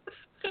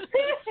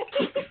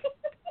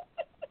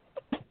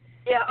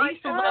 Yeah, I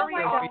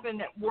very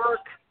often at work,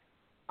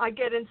 I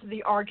get into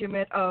the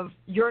argument of,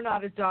 "You're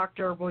not a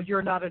doctor." Well,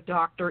 you're not a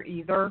doctor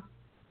either.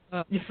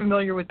 You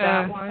familiar with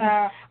that one?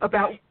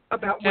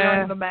 About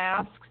wearing the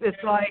masks.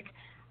 It's like,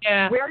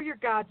 wear your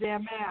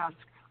goddamn mask.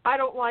 I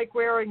don't like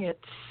wearing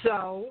it,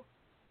 so.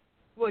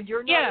 Well,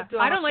 you're not a doctor.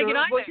 I don't like it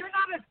either. Well, you're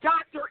not a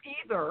doctor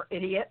either,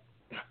 idiot.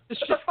 Put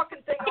the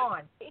fucking thing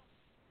on.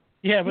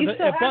 Yeah, but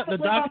the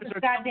doctors on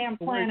are goddamn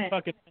planet.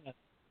 Fucking.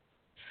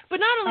 But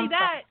not only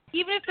that,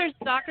 even if there's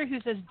a doctor who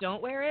says don't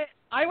wear it,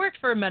 I worked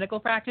for a medical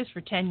practice for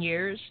 10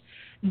 years.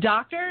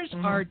 Doctors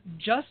are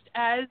just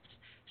as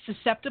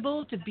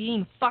susceptible to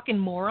being fucking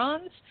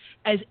morons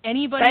as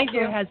anybody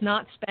who has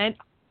not spent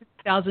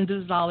thousands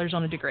of dollars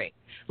on a degree.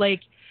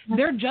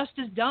 They're just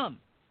as dumb.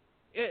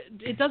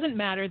 It doesn't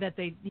matter that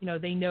they know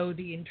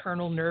the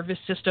internal nervous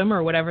system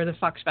or whatever the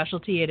fuck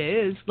specialty it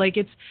is.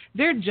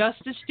 They're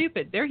just as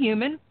stupid. They're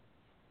human,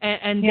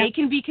 and they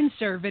can be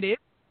conservative.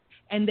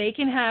 and they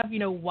can have,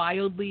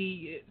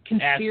 wildly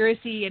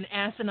conspiracy and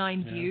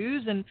asinine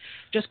views, and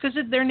just because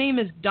their name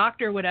is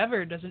Dr.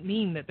 whatever doesn't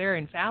mean that they're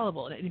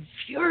infallible. And it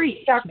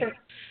infuriates me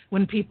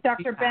when people...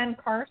 Dr. Ben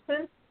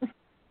Carson?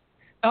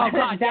 Oh,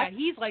 God, yeah,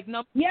 he's like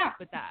number one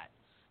with that.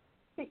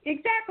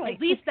 Exactly.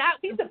 At least that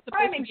he's was a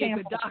prime supposed to be a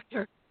example. good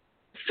doctor.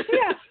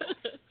 Yeah.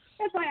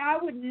 It's like, I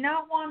would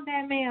not want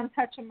that man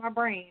touching my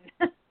brain.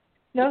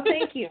 No,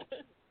 thank you.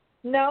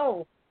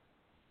 No,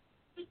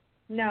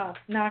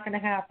 not going to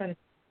happen.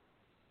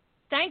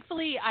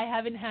 Thankfully, I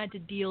haven't had to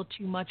deal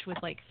too much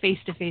with, like,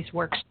 face-to-face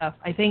work stuff.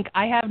 I think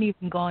I haven't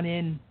even gone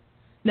in.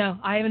 No,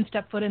 I haven't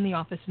stepped foot in the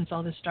office since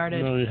all this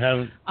started. No, you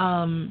haven't.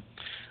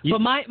 But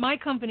my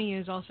company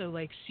is also,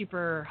 like,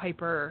 super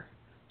hyper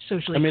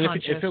socially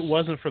conscious. If it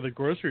wasn't for the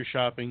grocery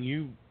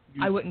shopping,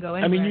 I wouldn't go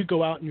in. you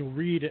go out and you'll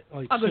read it.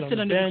 Like, I'll go sit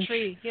under bench, the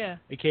tree, yeah.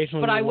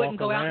 Occasionally, but I wouldn't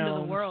walk go around, out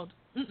into the world.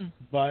 Mm-mm.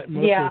 But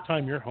most of the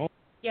time, you're home.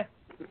 Yeah.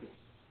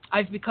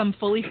 I've become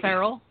fully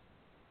feral.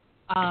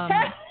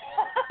 I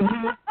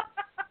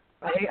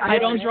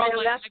don't draw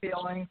that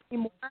feeling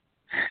anymore.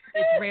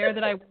 It's rare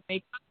that I wear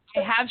makeup.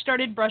 I have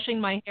started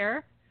brushing my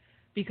hair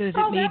because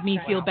it made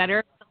me feel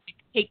better.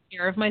 Take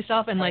care of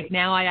myself, and like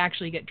now I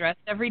actually get dressed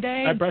every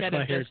day. I brush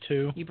my hair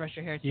too. You brush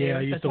your hair too. Yeah,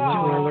 I use the lint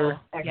roller.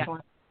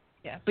 Excellent.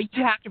 Yeah, but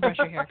you have to brush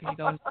your hair because you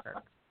go into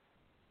work.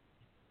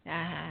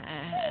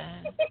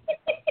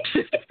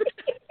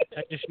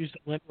 I just use the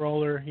lint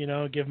roller,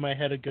 give my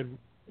head a good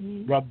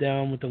rub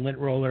down with the lint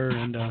roller,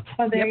 and.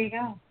 There you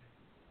go.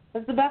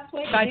 That's the best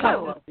way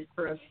to do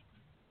it.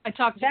 I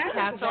talk to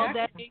cats all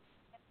day.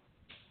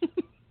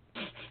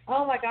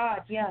 Oh my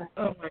God, yeah.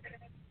 Oh my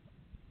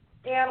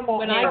God. Animal.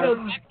 When I go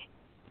back,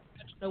 I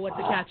don't know what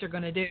the cats are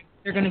going to do.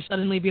 They're going to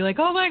suddenly be like,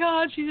 "Oh my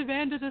God, she's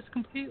abandoned us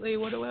completely.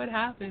 What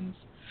happens?"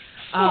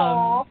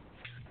 Because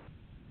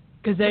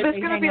there's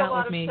going to be a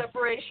lot of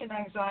separation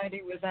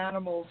anxiety with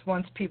animals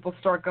once people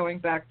start going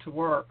back to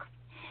work.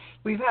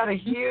 We've had a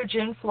huge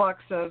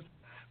influx of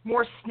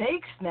more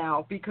snakes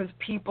now because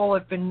people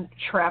have been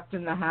trapped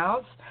in the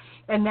house.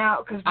 And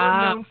now, because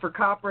we're known for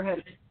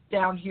copperhead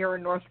down here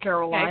in North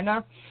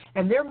Carolina,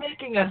 and they're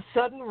making a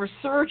sudden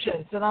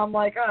resurgence, and I'm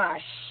like,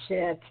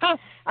 shit.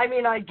 I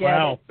mean, I get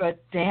it,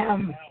 but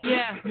damn.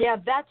 Yeah,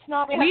 that's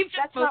not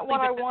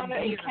what I want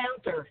to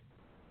encounter.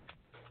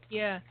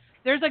 Yeah.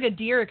 There's like a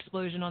deer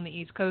explosion on the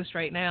East Coast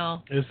right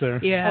now. Is there?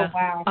 Yeah.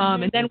 Oh, wow.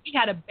 And then we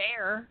had a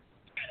bear.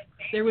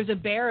 There was a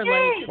bear a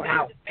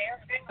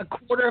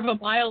quarter of a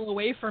mile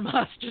away from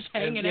us just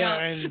hanging out.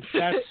 Yeah, and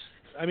that's,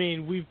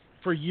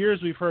 for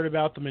years we've heard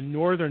about them in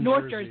North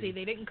Jersey.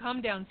 They didn't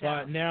come down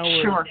south. But now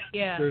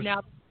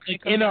now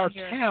in our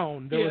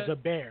town there was a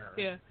bear.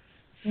 Yeah.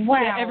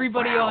 Wow. Yeah,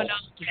 everybody on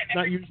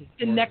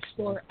the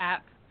Nextdoor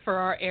app for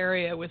our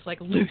area was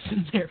like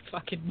losing their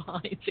fucking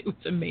minds. It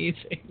was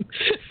amazing.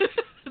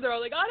 They're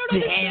all like, I don't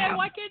understand.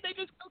 Why can't they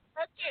just go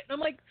catch it? And I'm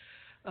like,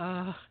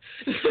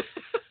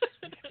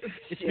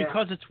 It's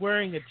because it's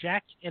wearing a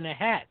jacket and a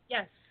hat.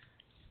 Yes.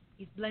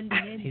 He's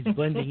blending in. He's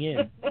blending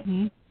in.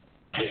 Mm-hmm.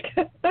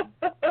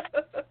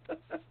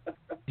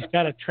 He's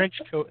got a trench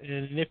coat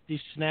and a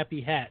nifty,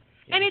 snappy hat.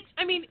 And it's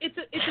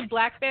a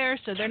black bear,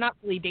 so they're not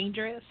really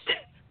dangerous.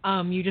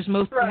 You just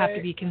mostly have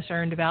to be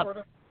concerned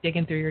about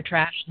digging through your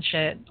trash and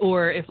shit,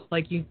 or if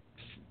like you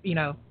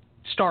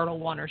startle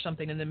one or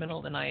something in the middle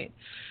of the night.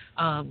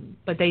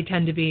 But they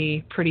tend to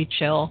be pretty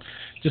chill.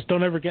 Just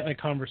don't ever get in a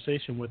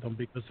conversation with them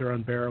because they're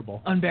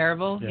unbearable.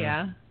 Unbearable?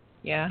 Yeah.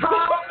 That's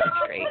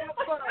great.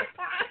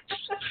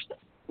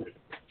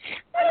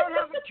 I don't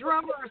have a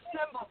drum or a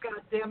cymbal,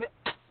 goddammit.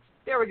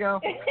 There we go.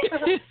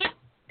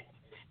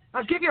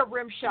 I'll give you a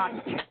rim shot.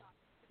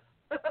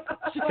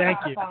 Thank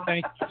you.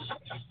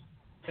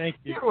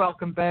 You're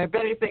welcome, babe.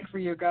 Anything for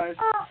you guys.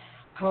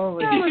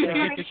 Holy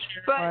shit.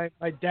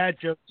 My dad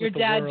jokes. Your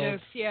dad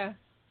jokes, yeah.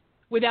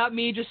 Without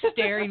me just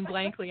staring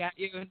blankly at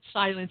you in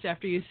silence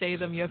after you say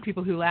them. You have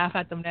people who laugh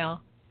at them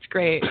now. It's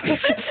great.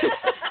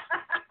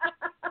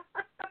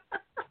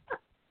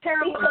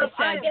 Terrible. I'm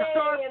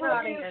starved for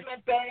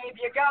amusement, babe.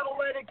 You gotta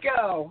let it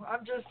go.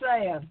 I'm just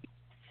saying.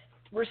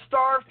 We're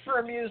starved for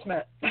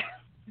amusement. And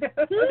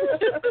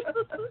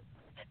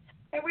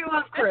we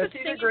love Chris.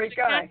 He's a great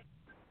guy.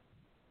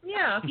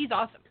 Yeah, he's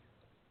awesome.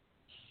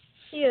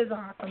 He is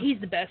awesome. He's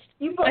the best.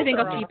 I think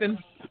I'll keep him.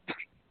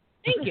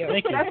 Thank you.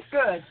 That's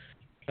good.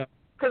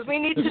 Because we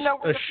need to know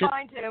where to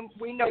find him.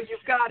 We know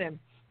you've got him.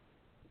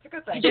 It's a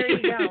good thing. There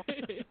you go.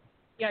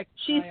 Yeah,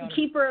 she's the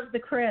keeper of the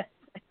Chris.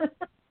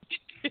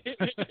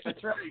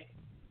 That's right.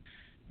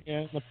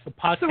 Yeah, the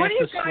podcast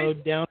has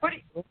slowed down.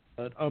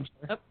 I'm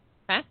sorry.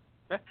 Huh?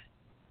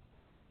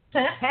 Go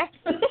ahead.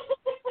 I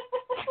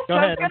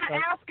was going to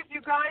ask if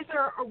you guys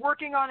are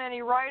working on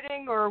any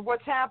writing or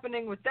what's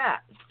happening with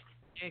that.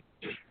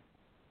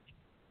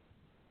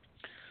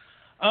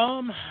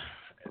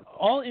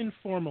 All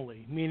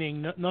informally,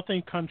 meaning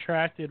nothing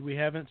contracted. We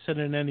haven't sent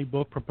in any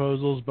book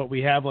proposals, but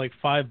we have like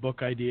 5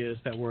 book ideas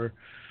that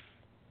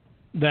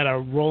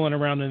are rolling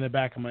around in the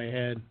back of my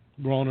head,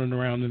 rolling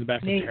around in the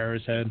back of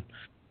Tara's head.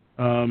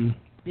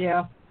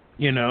 Yeah.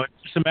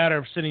 It's just a matter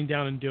of sitting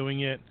down and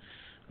doing it.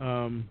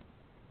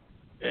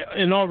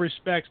 In all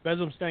respects,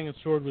 Besom, Stang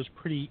Sword was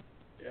pretty.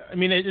 I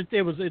mean,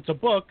 it's a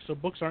book, so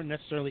books aren't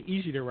necessarily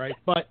easy to write,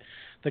 but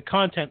the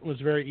content was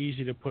very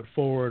easy to put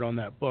forward on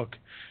that book,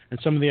 and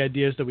some of the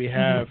ideas that we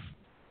have,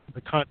 the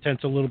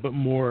content's a little bit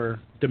more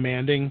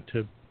demanding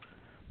to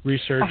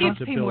research and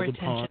to build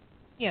upon.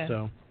 Yeah.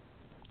 So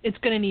it's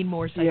going to need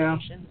more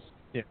citations.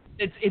 Yeah.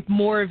 It's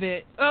more of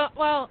it.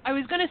 Well, I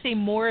was going to say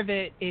more of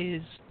it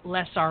is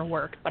less our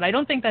work, but I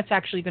don't think that's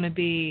actually going to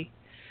be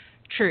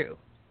true.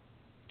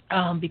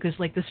 Because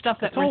like the stuff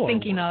that we're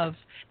thinking of,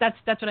 that's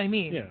what I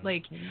mean. Yeah.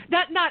 Like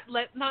not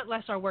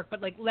less our work,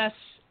 but like less.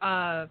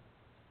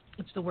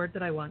 What's the word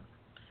that I want?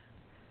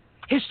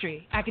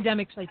 History,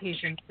 academic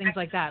citations, things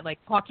like that. Like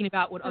talking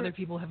about what other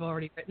people have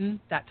already written,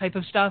 that type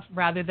of stuff,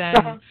 rather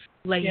than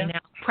laying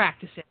out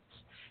practices.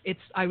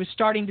 I was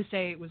starting to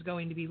say it was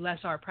going to be less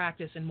our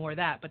practice and more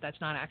that, but that's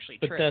not actually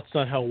true. But that's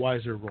not how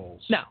Wiser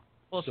rolls. No.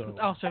 Well, so,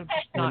 also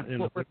not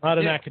what we're not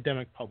an do.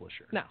 academic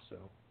publisher. No. So.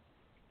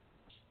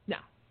 No.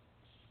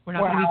 We're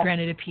not going to be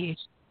granted a PhD.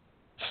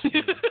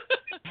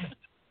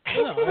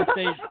 No,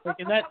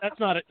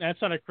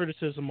 that's not a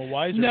criticism of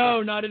Wiser.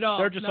 No, not at all.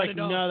 They're just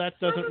no, that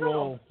doesn't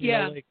roll.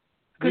 Yeah,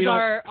 because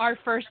our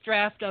first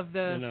draft of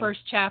the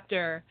first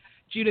chapter,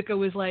 Judica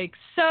was like,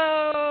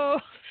 so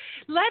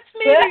let's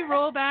maybe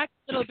roll back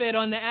a little bit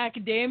on the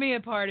academia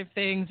part of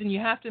things, and you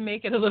have to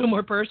make it a little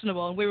more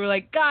personable. And we were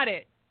like, got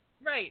it,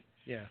 right?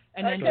 Yeah.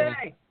 And then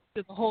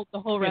the whole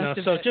rest of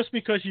it. So just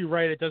because you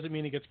write it doesn't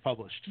mean it gets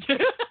published.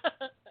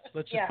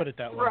 Let's just put it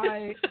that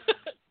way.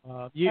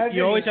 Right.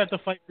 You always have to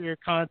fight for your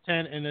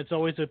content, and it's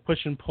always a push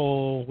and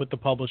pull with the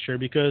publisher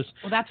because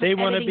that's they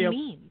what want to be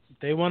means.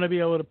 They want to be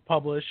able to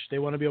publish. They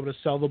want to be able to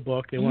sell the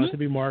book. They want it to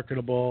be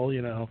marketable.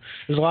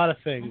 There's a lot of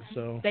things.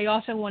 So they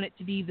also want it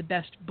to be the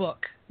best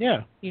book.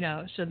 Yeah.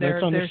 So they're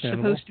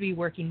supposed to be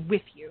working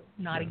with you,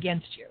 not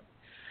against you.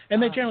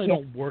 And they generally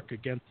don't work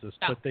against us,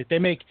 but they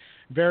make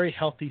very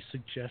healthy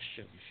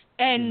suggestions.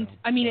 And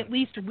I mean, at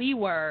least we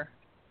were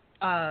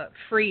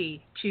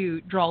free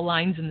to draw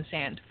lines in the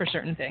sand for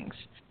certain things.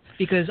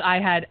 Because I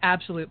had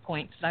absolute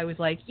points that I was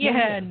like,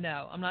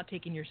 no, I'm not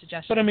taking your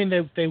suggestion. But I mean,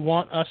 they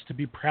want us to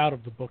be proud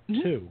of the book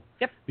too.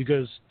 Yep.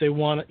 Because they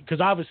want it. Because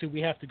obviously we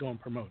have to go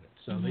and promote it.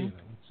 So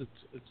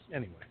it's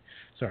anyway.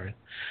 Sorry.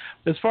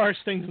 As far as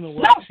things in the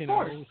works,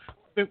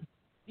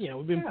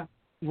 we've been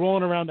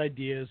rolling around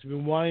ideas. We've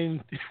been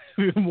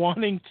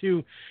wanting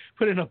to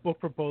put in a book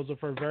proposal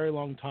for a very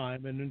long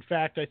time. And in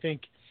fact, I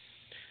think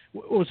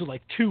what was it,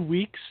 like 2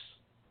 weeks?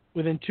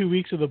 Within 2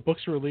 weeks of the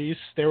book's release,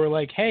 they were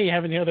like, hey, you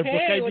have any other book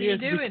ideas?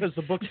 Because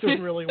the book's doing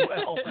really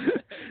well.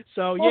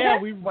 So,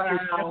 we would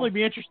definitely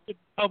be interested in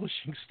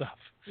publishing stuff.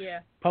 Yeah.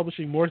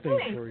 Publishing more things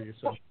for you.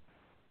 So.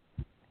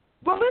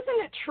 Well,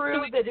 isn't it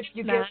true that if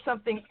you get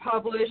something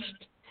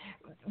published,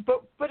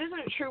 but isn't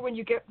it true when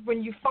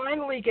you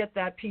finally get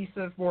that piece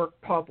of work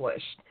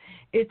published,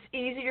 it's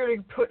easier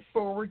to put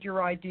forward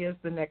your ideas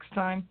the next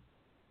time?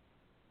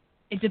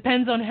 It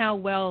depends on how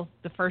well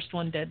the first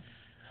one did.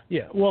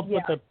 Yeah, well,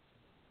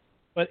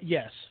 But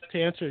yes,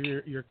 to answer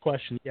your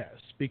question, yes,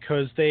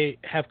 because they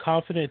have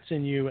confidence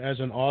in you as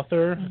an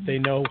author. Mm-hmm. They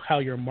know how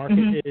your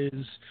market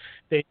is.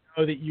 They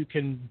know that you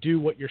can do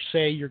what you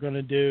say you're going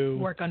to do.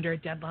 Work under a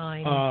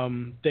deadline.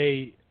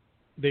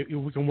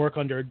 We can work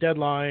under a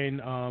deadline.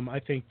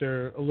 I think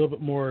they're a little bit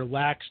more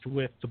laxed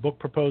with the book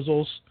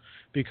proposals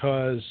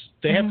because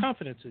they have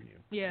confidence in you.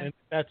 Yeah. And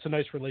that's a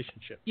nice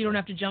relationship. You don't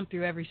have to jump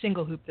through every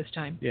single hoop this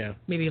time. Yeah.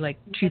 Maybe like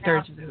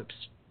 2/3 of the hoops.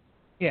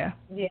 Yeah.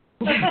 Yeah.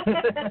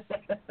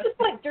 Just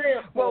like 3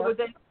 or 4. Well, with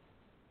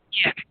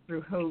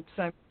through hoops,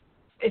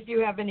 if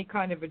you have any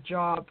kind of a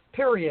job,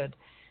 period,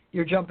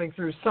 you're jumping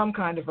through some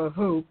kind of a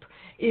hoop,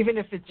 even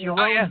if it's your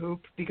own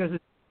hoop, because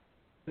it's.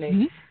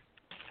 Mm-hmm.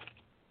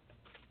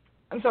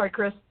 I'm sorry,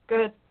 Chris. Go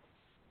ahead.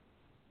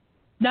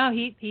 No,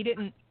 he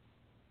didn't.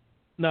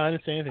 No, I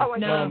didn't say anything. Oh,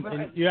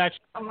 no. You actually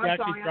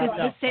dropped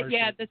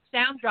out. The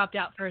sound dropped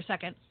out for a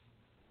second.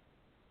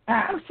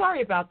 I'm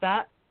sorry about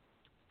that.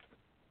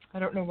 I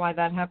don't know why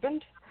that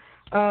happened,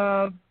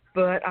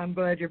 but I'm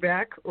glad you're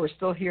back or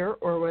still here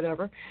or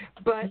whatever.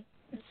 But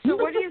so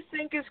what do you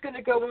think is going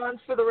to go on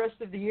for the rest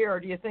of the year?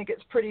 Or do you think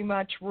it's pretty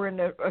much we're in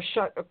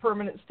a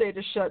permanent state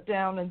of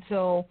shutdown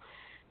until,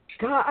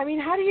 God, I mean,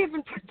 how do you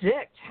even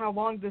predict how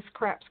long this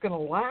crap's going to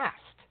last?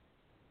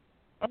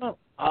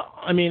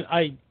 I mean,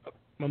 I'm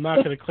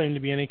not going to claim to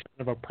be any kind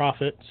of a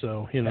prophet,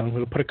 so, I'm going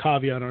to put a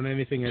caveat on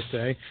anything I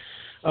say.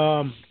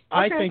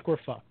 I think we're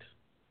fucked.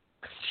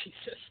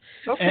 Jesus.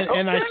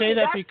 And I say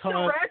that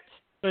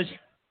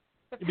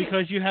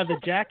because you have the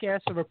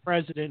jackass of a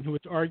president who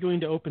is arguing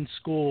to open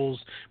schools,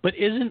 but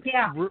isn't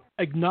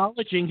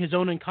acknowledging his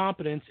own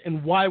incompetence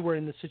and why we're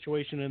in this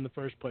situation in the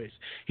first place.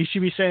 He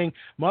should be saying,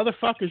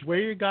 motherfuckers, wear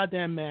your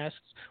goddamn masks,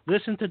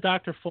 listen to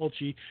Dr.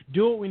 Fulci,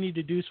 do what we need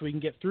to do so we can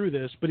get through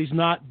this, but he's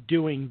not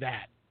doing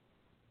that.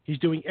 He's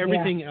doing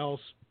everything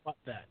else but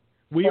that.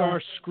 We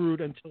are screwed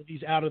until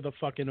he's out of the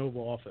fucking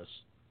Oval Office.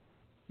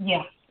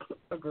 Yeah.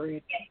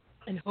 Agreed.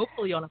 And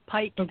hopefully on a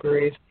pike.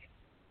 Agreed.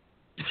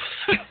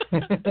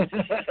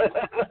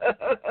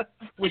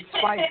 With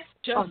spikes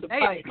on the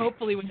pike.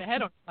 Hopefully with the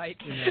head on the pike.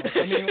 You know,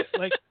 I mean,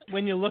 like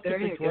when you look at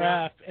the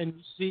graph and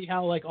you see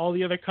how like all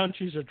the other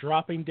countries are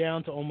dropping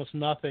down to almost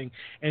nothing,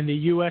 and the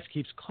U.S.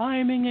 keeps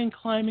climbing and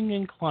climbing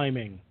and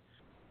climbing.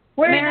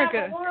 We're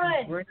America. number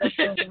one. Are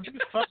you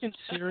fucking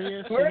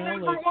serious? We're you know,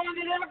 number like, one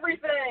in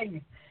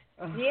everything.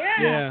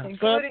 Yeah.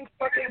 Including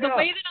fucking The up.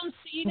 way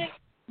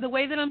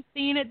that I'm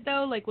seeing it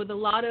though, like with a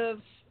lot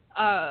of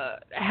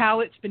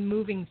how it's been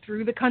moving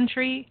through the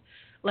country,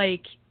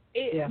 like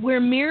we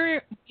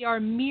are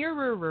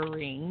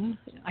mirroring.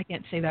 I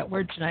can't say that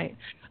word tonight.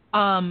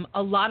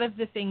 A lot of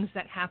the things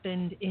that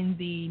happened in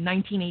the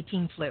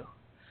 1918 flu.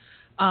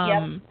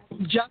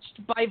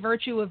 Just by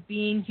virtue of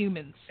being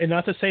humans. and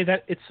not to say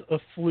that it's a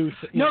flu.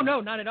 No,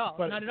 not at all.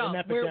 But Not at all. an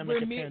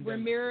epidemic,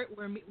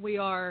 We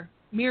are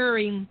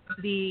mirroring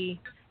the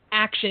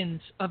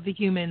actions of the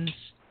humans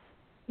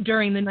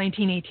during the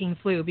 1918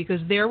 flu, because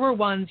there were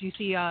ones, you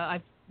see,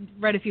 I've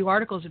read a few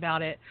articles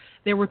about it.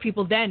 There were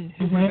people then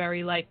who were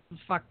very like,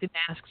 fuck the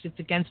masks, it's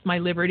against my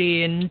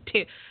liberty, and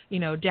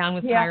down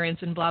with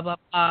tyrants and blah blah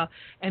blah,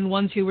 and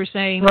ones who were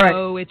saying,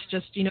 oh, it's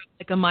just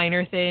like a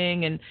minor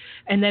thing, and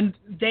then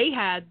they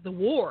had the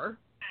war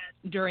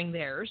during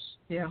theirs,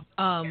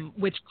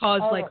 which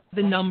caused like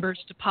the numbers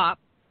to pop,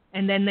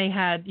 and then they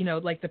had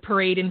like the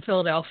parade in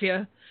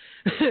Philadelphia,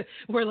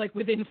 where like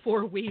within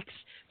 4 weeks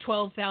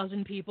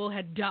 12,000 people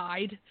had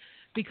died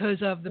because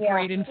of the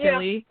parade in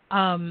Philly.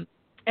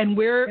 And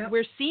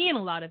we're seeing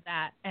a lot of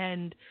that,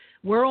 and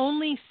we're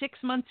only 6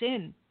 months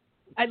in,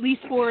 at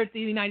least for the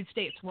United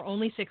States. We're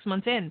only 6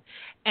 months in,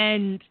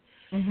 and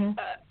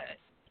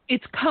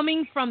it's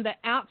coming from the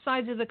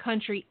outsides of the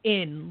country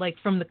in, like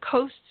from the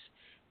coasts,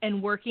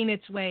 and working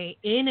its way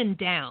in and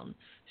down.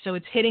 So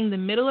it's hitting the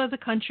middle of the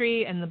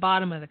country and the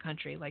bottom of the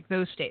country, like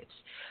those states.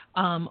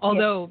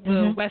 Although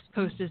the West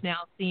Coast is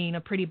now seeing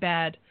a pretty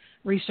bad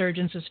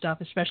resurgence of stuff,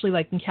 especially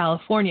like in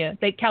California.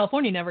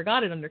 California never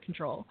got it under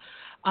control.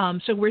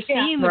 So we're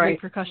seeing the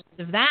repercussions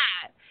of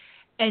that.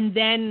 And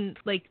then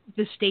like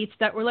the states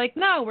that were like,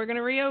 no, we're going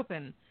to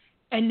reopen.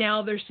 And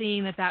now they're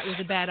seeing that was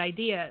a bad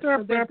idea.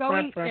 So they're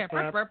going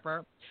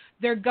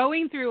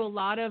through a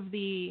lot of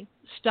the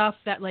stuff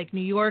that like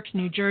New York,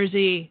 New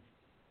Jersey,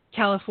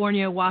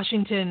 California,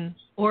 Washington,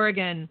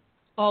 Oregon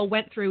all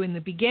went through in the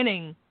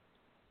beginning.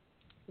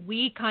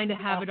 We kind of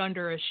have it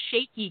under a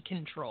shaky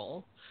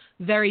control,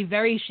 very,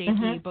 very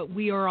shaky, but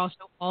we are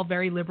also all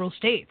very liberal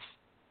states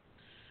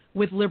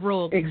with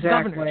liberal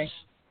governors.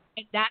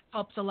 And that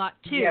helps a lot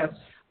too. Yes.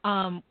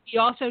 We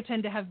also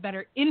tend to have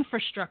better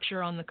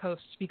infrastructure on the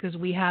coasts because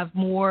we have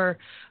more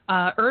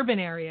urban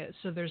areas.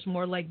 So there's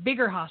more like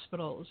bigger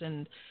hospitals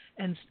and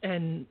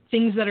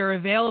things that are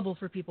available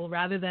for people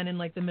rather than in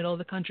like the middle of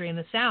the country in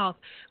the South,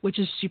 which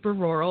is super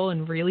rural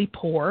and really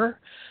poor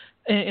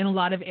in a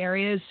lot of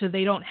areas. So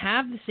they don't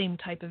have the same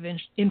type of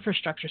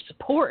infrastructure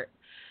support.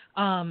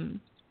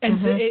 And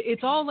so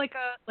it's all like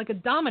a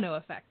domino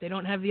effect. They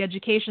don't have the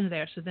education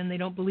there, so then they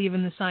don't believe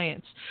in the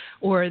science,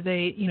 or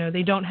they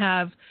don't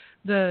have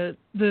the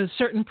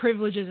certain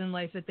privileges in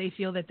life that they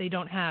feel that they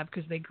don't have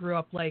because they grew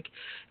up like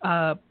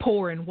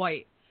poor and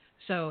white.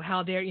 So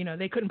how dare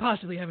they couldn't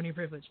possibly have any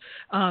privilege.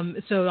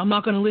 So I'm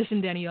not going to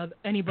listen to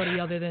anybody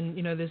other than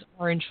this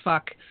orange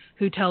fuck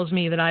who tells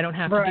me that I don't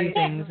have to do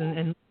things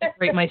and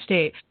separate my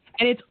state.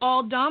 And it's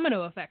all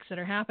domino effects that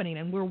are happening,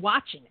 and we're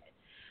watching it.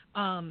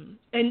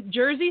 And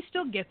Jersey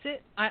still gets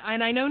it,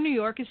 and I know New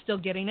York is still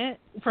getting it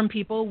from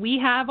people. We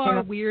have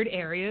our weird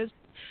areas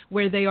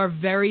where they are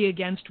very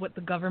against what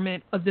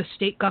the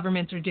state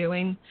governments are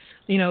doing.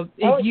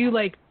 If you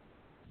like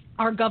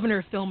our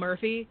governor Phil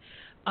Murphy,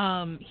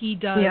 he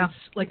does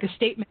like a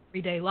statement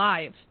every day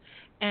live,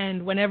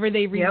 and whenever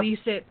they release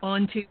it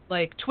onto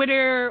like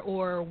Twitter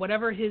or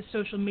whatever his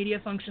social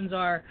media functions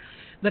are,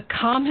 the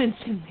comments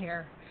in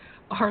there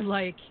are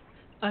like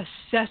a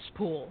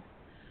cesspool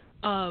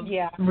of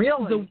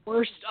really the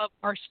worst of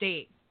our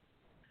state.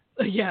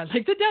 Yeah,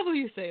 like the devil,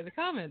 you say, the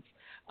comments.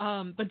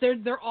 But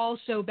they're all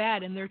so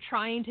bad, and they're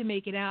trying to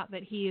make it out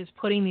that he is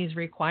putting these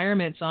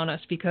requirements on us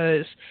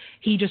because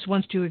he just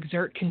wants to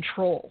exert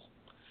control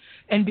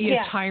and be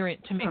a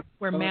tyrant to make us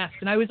wear masks.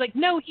 And I was like,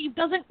 no, he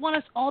doesn't want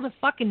us all to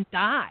fucking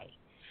die.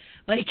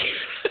 Like,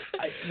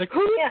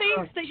 who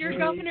thinks that your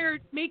governor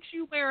makes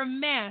you wear a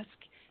mask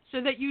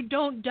so that you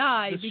don't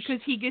die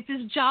because he gets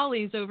his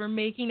jollies over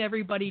making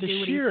everybody do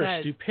what he says?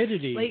 The sheer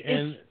stupidity like,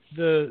 and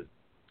the...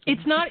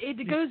 It's not.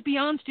 It goes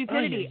beyond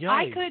stupidity.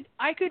 I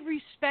could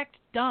respect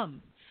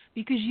dumb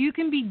because you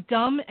can be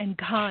dumb and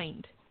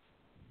kind.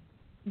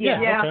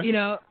 Yeah.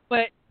 Okay.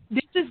 But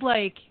this is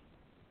like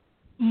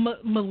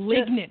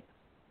malignant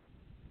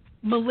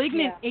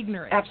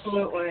ignorance.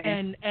 Absolutely.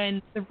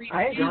 And the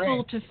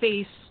refusal to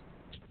face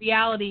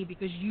reality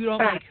because you don't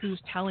like who's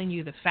telling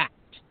you the fact.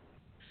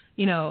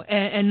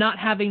 And not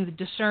having the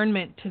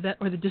discernment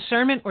or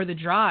the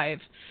drive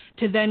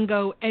to then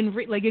go and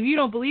like, if you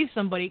don't believe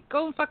somebody,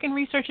 go and fucking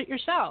research it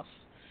yourself.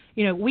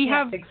 We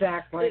have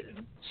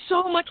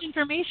so much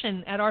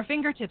information at our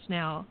fingertips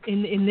now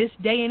in this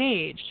day and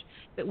age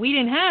that we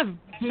didn't have,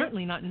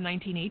 certainly not in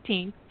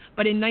 1918,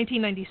 but in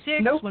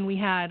 1996 when we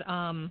had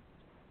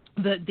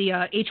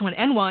the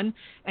H1N1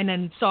 and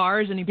then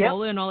SARS and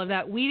Ebola and all of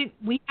that, we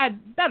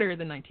had better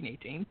than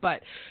 1918,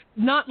 but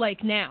not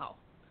like now,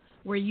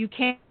 where you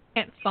can't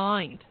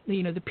find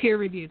the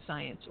peer-reviewed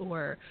science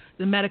or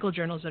the medical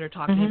journals that are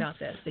talking about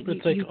this.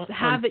 That you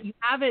have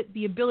it,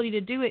 the ability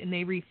to do it, and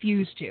they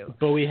refuse to.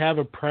 But we have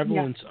a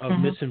prevalence of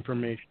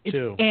misinformation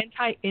too. It's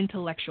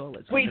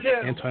anti-intellectualism. We do.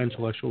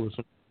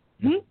 Anti-intellectualism.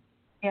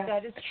 Yeah,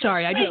 that is true.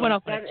 Sorry, I just went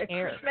off that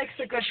chair. Chris makes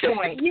a good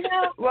point.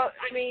 Well,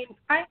 I mean,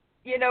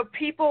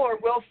 people are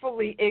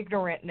willfully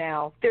ignorant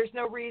now. There's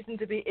no reason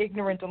to be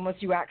ignorant unless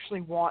you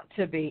actually want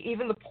to be.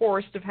 Even the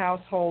poorest of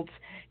households,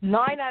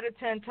 9 out of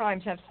 10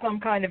 times have some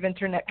kind of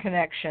internet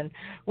connection,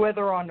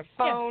 whether on a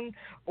phone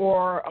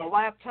or a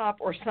laptop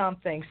or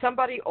something.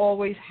 Somebody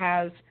always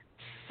has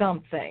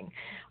something.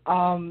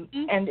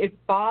 And it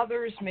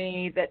bothers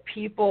me that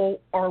people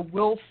are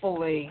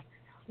willfully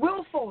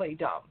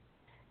dumb.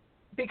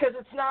 Because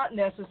it's not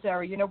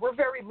necessary. We're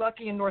very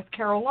lucky in North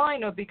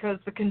Carolina because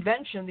the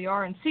convention, the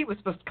RNC, was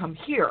supposed to come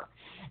here.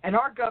 And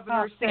our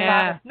governor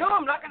said, no,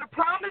 I'm not going to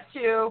promise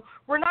you.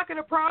 We're not going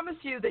to promise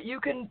you that you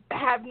can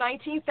have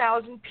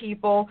 19,000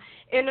 people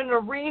in an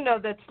arena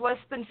that's less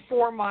than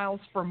 4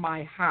 miles from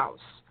my house.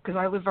 Because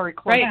I live very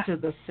close to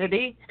the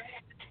city.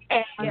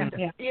 And,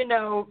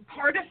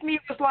 part of me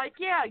was like,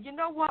 you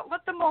know what?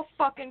 Let them all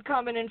fucking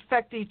come and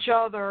infect each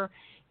other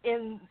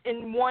in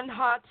one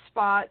hot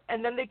spot,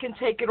 and then they can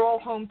take it all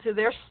home to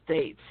their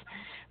states.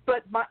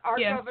 But our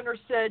governor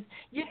said,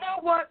 you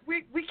know what,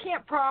 we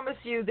can't promise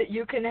you that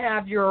you can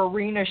have your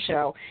arena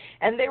show.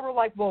 And they were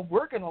like, well,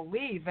 we're going to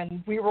leave.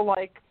 And we were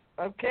like,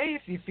 okay,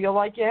 if you feel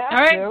like you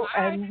have to.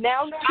 And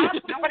now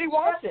nobody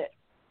wants it.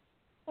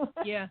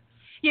 Yeah,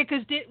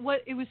 because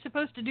what it was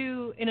supposed to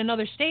do in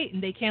another state,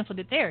 and they canceled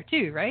it there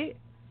too, right?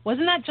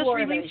 Wasn't that just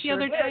Florida, released the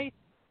other day?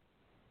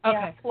 Okay.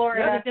 Yeah,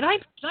 Florida. Did I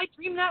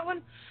dream that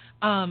one?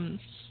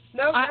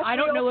 No, I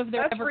don't know if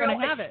they're ever going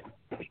to have it.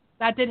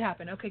 That did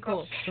happen. Okay,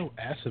 cool. So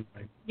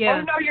asinine.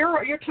 Yeah. Oh no,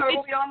 you're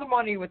totally on the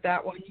money with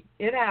that one.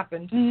 It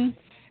happened.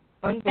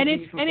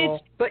 Unbelievable. And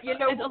it's but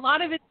a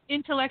lot of it's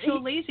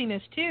intellectual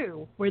laziness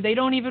too, where they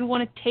don't even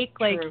want to take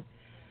the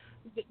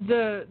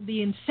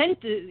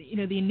incentive,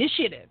 the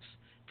initiative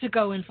to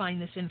go and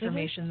find this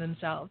information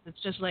themselves.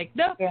 It's just like,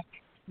 no,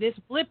 this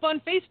blip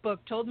on Facebook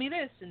told me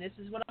this, and this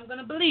is what I'm going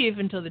to believe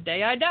until the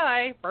day I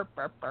die. Burp,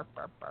 burp, burp,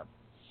 burp, burp.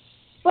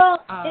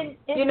 Well, and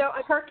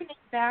harkening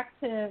back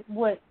to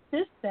what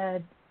Sis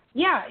said,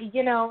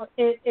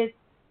 it's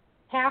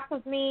half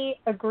of me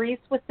agrees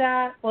with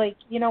that. Like,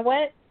 you know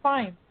what?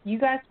 Fine. You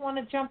guys want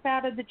to jump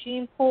out of the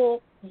gene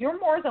pool? You're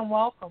more than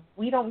welcome.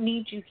 We don't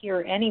need you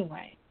here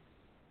anyway.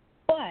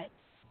 But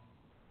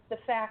the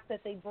fact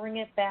that they bring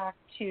it back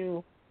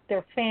to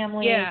their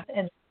families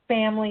and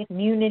family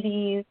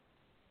communities,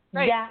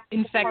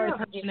 infect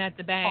the person at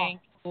the bank.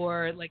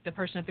 Or like the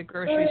person at the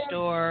grocery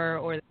store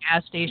or the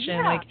gas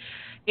station, like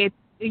it's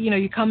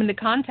you come into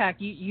contact,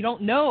 you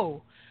don't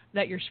know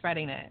that you're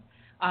spreading it.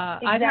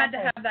 I've had to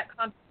have that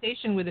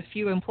conversation with a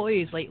few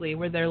employees lately,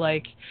 where they're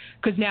like,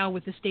 because now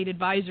with the state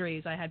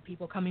advisories, I had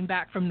people coming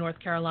back from North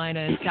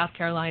Carolina and South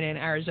Carolina and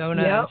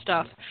Arizona and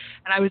stuff,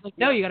 and I was like,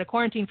 no, you got to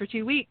quarantine for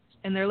 2 weeks.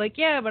 And they're like,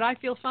 yeah, but I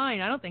feel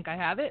fine. I don't think I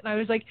have it. And I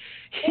was like,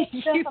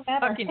 you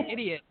fucking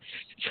idiot.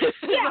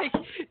 Like,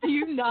 do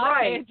you not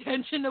pay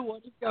attention to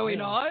what is going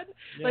on?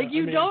 Yeah, like,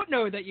 you don't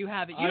know that you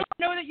have it. You don't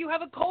know that you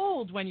have a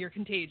cold when you're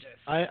contagious.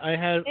 I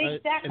had an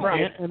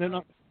aunt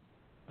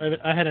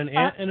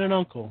and an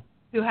uncle.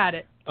 Who had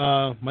it?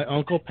 My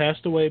uncle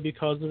passed away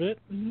because of it.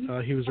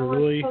 He was a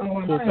really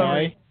cool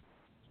guy.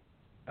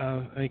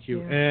 Thank you.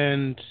 Yeah.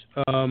 And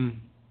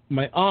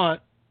my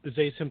aunt was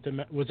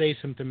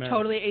asymptomatic.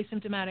 Totally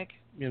asymptomatic.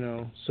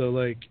 So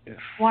like.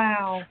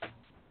 Wow.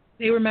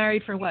 They were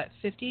married for what,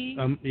 50?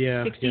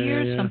 60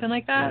 years, something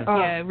like that.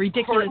 Yeah,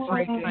 ridiculous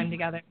time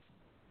together.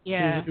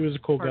 Yeah. He was a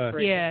cool guy.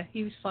 Yeah,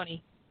 he was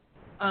funny.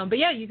 But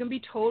yeah, you can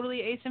be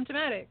totally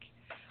asymptomatic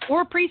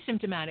or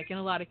pre-symptomatic in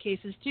a lot of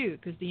cases too,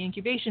 because the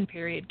incubation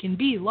period can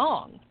be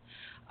long.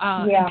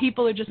 And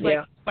people are just like,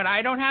 but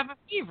I don't have a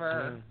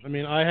fever. Yeah. I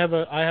mean, I have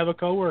a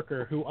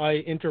coworker who I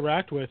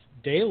interact with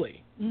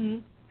daily.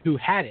 Who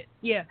had it.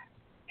 Yeah.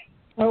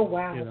 Oh,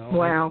 wow.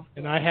 Wow.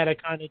 And I had to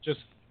kind of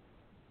just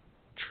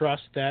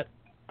trust that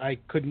I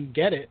couldn't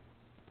get it.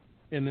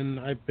 And then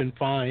I've been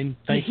fine,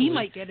 thankfully. He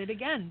might get it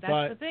again.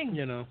 That's the thing.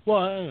 Well,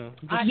 I don't know.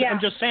 I'm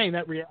just saying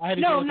that I had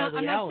to deal with that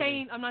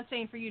reality. I'm not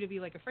saying for you to be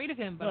like afraid of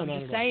him, but I'm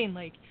just saying,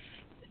 like,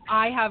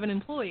 I have an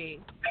employee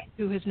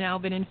who has now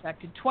been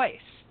infected twice.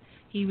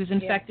 He was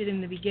infected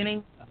in the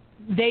beginning.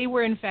 They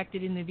were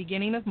infected in the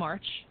beginning of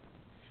March.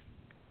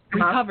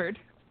 Recovered.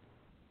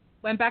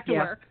 Went back to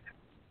work.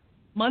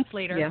 Months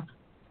later,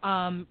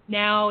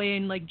 now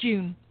in like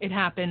June, it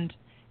happened,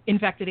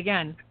 infected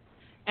again.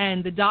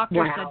 And the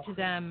doctor said to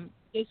them,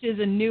 this is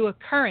a new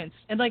occurrence.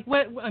 And like,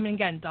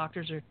 again,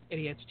 doctors are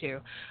idiots too.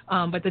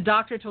 But the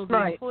doctor told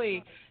the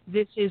employee,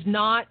 this is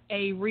not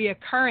a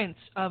reoccurrence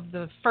of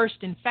the first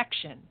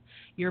infection.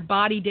 your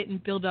body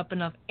didn't build up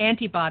enough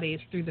antibodies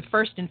through the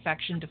first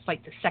infection to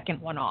fight the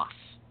second one off.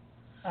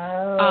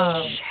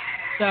 Oh.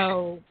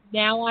 So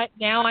now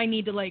I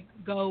need to like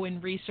go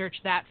and research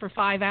that for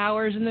 5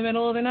 hours in the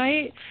middle of the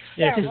night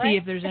to see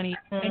if there's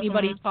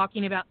anybody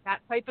talking about that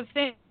type of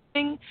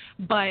thing.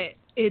 But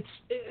it's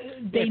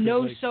they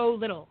know like, so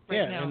little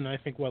right now. And I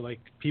think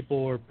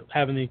people are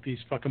having these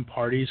fucking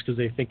parties because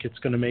they think it's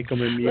going to make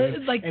them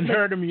immune. Like and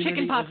herd immunity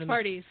chickenpox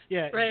parties.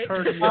 Right.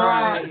 Herd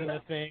immunity isn't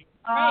a thing.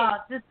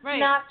 This is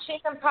not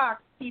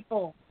chickenpox,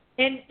 people.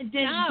 And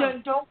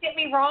don't get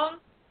me wrong.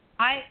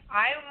 I'm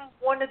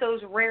one of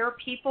those rare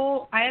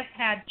people. I have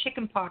had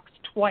chickenpox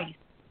twice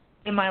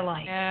in my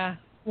life. Yeah.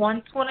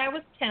 Once when I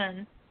was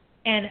 10,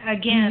 and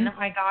again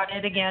I got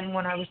it again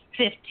when I was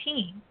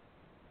 15.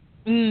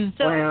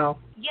 So, wow.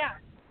 Yeah,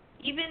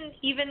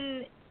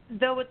 even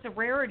though it's a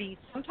rarity,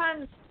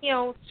 sometimes,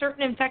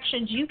 certain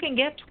infections you can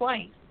get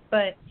twice,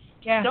 but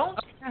don't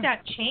take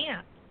that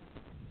chance.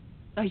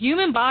 The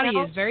human body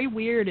is very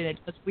weird, and it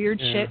does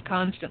weird shit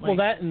constantly. Well,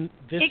 that and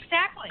this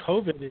exactly.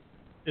 COVID,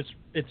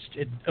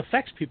 it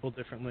affects people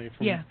differently.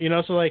 So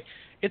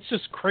it's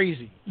just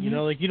crazy. You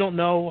don't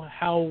know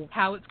how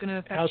it's going to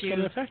affect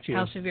you,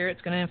 how severe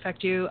it's going to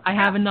affect you. I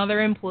have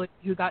another employee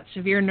who got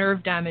severe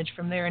nerve damage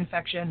from their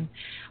infection.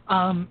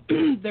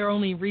 They're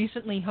only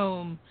recently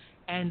home,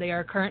 and they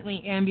are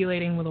currently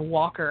ambulating with a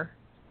walker,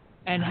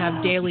 and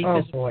have daily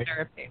physical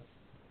therapy.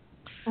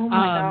 Oh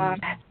my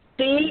God.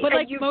 But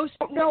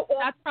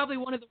that's probably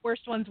one of the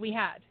worst ones we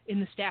had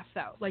in the staff,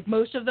 though. Like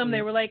most of them,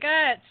 they were like,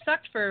 it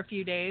sucked for a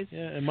few days.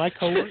 Yeah, and my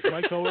coworker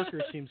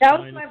seems that fine.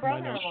 That was my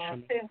brother-in-law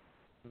too.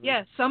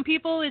 Yeah, some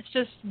people it's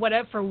just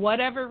for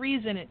whatever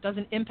reason it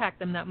doesn't impact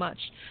them that much.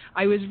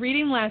 I was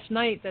reading last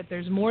night that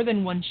there's more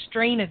than one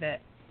strain of it,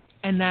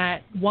 and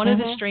that one of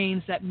the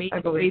strains that made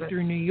its way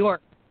through New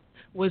York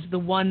was the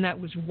one that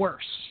was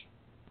worse.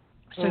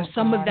 So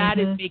some of that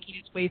is making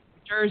its way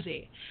through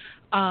Jersey.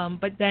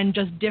 But then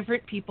just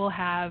different people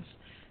have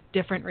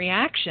different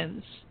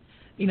reactions.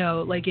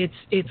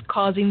 It's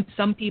causing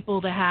some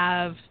people to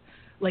have,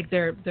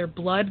 their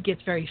blood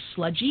gets very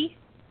sludgy.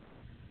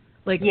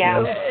 This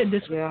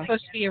is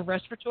supposed to be a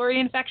respiratory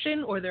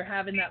infection, or they're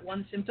having that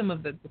one symptom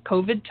of the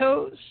COVID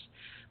toes,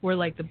 where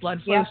the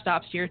blood flow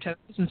stops to your toes,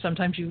 and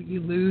sometimes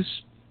you lose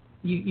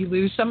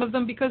some of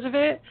them because of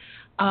it.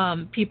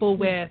 People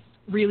with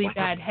really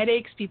bad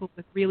headaches, people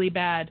with really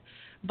bad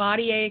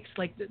body aches,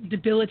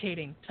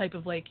 debilitating type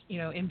of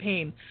in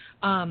pain,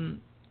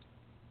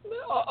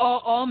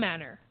 all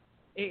manner.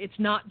 It's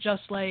not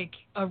just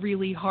a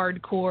really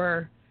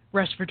hardcore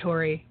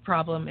respiratory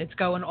problem. It's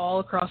going all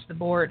across the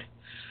board.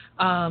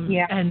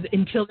 And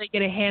until they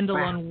get a handle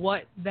on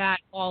what that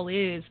all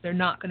is, they're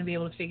not going to be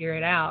able to figure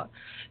it out.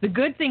 The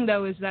good thing,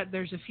 though, is that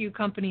there's a few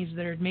companies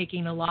that are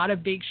making a lot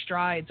of big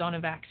strides on a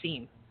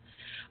vaccine.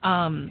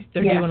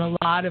 They're doing a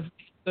lot of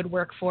good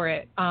work for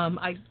it.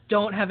 I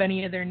don't have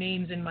any of their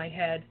names in my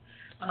head,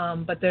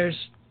 but there's,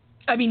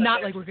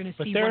 not like we're going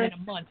to see one in a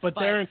month. But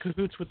they're in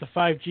cahoots with the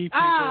 5G people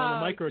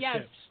and the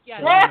microchips.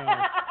 Yes.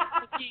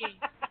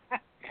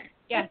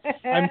 Yes.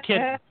 I'm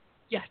kidding.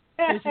 Yes,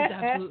 this is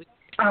absolutely.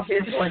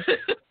 Obviously.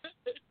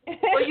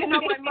 Well,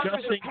 my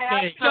mother's a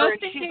pastor,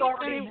 and she's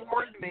already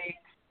warned me.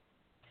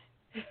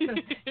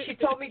 She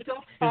told me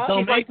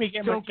don't make me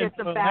get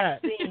the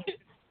vaccine.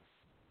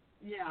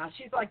 Yeah,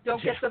 she's like,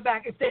 don't get the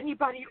vaccine. If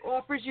anybody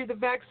offers you the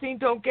vaccine,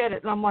 don't get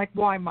it. And I'm like,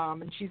 why,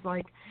 Mom? And she's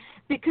like,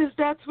 because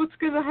that's what's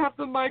going to have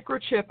the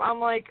microchip. I'm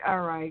like,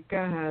 all right, go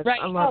ahead. Right.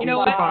 I love you know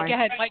what? Bye. Go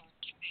ahead, Mike.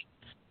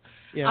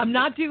 Yeah. I'm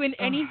not doing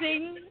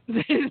anything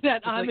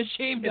that I'm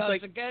ashamed of.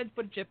 So go ahead,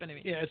 put a chip into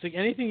me. Yeah, it's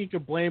anything you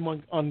could blame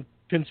on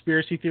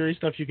conspiracy theory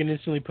stuff, you can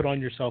instantly put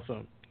on your cell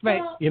phone.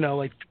 Right.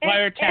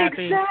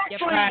 Wiretapping,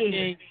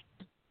 tracking.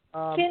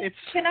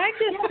 Can I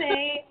just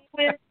say,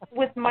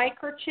 with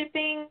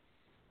microchipping,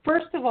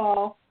 first of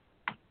all,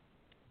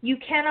 you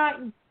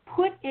cannot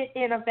put it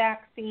in a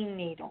vaccine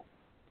needle.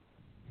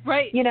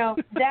 Right.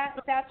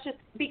 That's just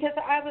because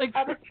I was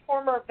a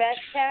former vet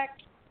tech.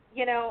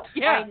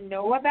 I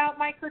know about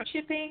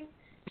microchipping,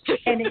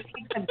 and it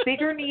takes a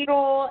bigger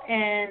needle,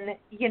 and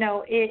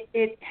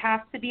it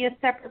has to be a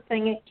separate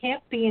thing. It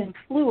can't be in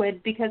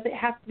fluid because it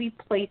has to be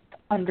placed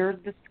under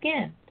the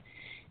skin.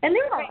 And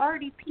there are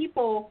already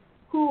people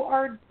who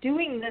are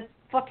doing this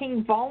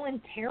fucking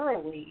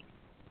voluntarily,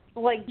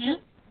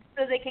 just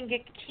so they can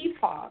get key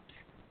fobs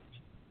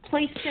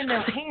placed in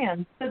their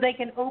hands so they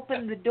can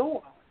open the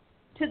door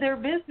to their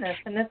business.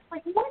 And it's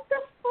like, what the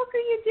fuck are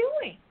you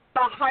doing? The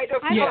height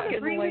of I don't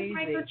agree with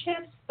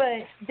microchips,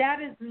 but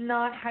that is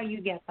not how you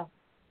get them.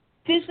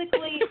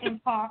 Physically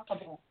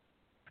impossible.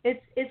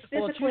 It's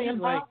physically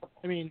impossible.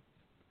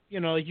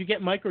 You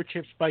get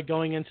microchips by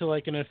going into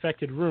an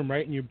infected room,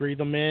 right? And you breathe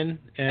them in,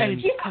 and it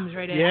just comes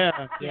right in.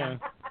 Yeah.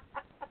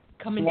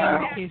 Coming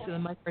down the case of the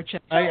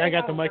microchip. I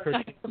got the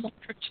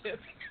microchip.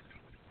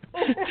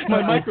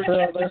 My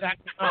microchip is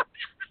acting up.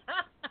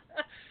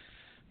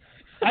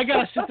 I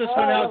gotta sit this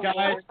one out,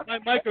 guys. My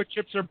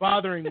microchips are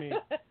bothering me.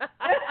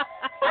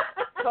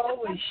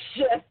 Holy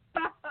shit!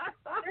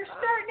 They're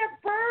starting to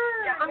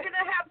burn. Yeah, I'm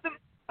gonna have them.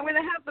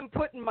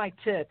 putting my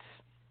tits.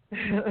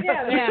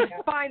 Yeah.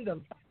 Find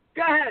them.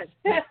 Go ahead.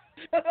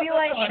 Be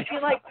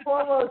like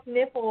Corlo's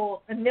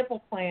nipple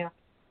clamp.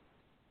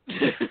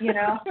 You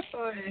know?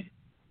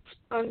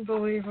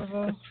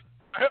 Unbelievable.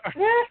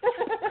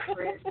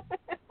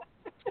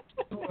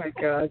 Oh my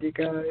God, you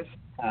guys.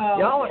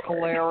 Y'all are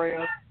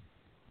hilarious.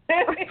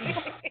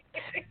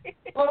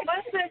 Well,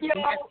 listen,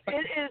 y'all.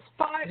 It is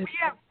 5. We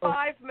have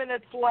 5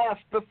 minutes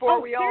left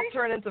before we all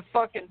turn into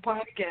fucking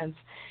pumpkins.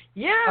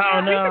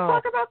 Yeah, we can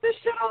talk about this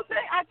shit all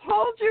day. I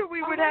told you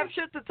we would have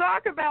shit to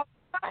talk about.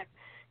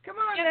 Come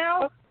on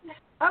now.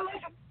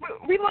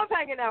 We love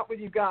hanging out with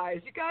you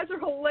guys. You guys are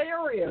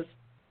hilarious.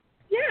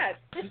 Yes.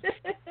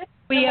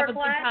 We have we're a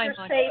glad good time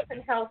you're on safe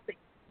and healthy.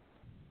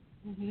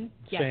 Mm-hmm.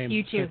 Yes, Same.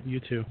 you too. You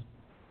too.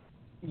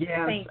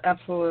 Yes,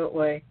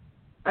 absolutely.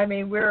 I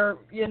mean, we've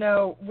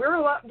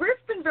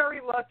been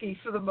very lucky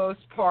for the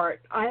most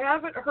part. I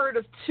haven't heard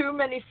of too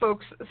many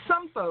folks,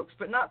 some folks,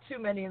 but not too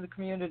many in the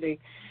community.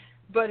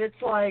 But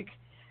it's like,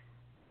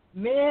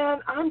 man,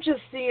 I'm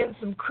just seeing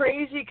some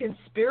crazy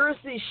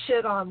conspiracy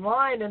shit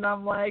online, and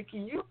I'm like,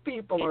 you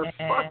people are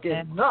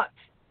fucking nuts.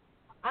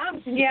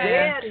 I'm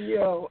scared of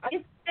you.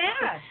 It's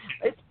sad.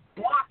 It's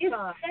block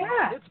time.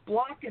 It's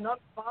block and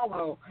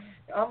unfollow.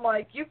 I'm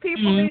like, you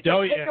people need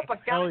to pick up a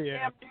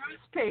goddamn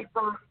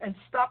newspaper and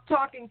stop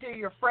talking to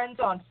your friends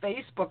on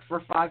Facebook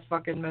for 5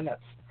 fucking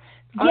minutes.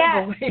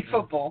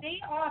 Unbelievable. Stay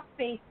off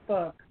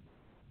Facebook.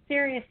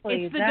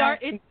 Seriously.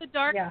 It's the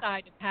dark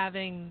side of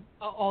having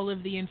all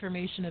of the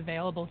information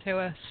available to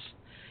us.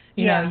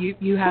 You know,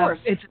 you have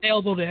it's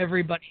available to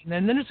everybody, and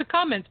then there's a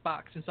comments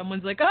box, and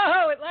someone's like,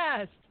 "Oh, at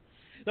last."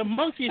 The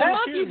monkeys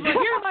will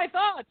hear my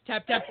thoughts.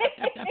 Tap, tap, tap,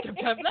 tap, tap, tap,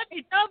 tap. Let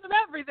me tell them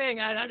everything.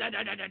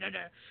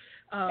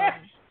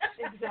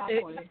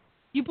 Exactly.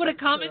 You put a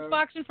comments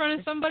box in front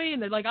of somebody,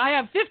 and they're like, I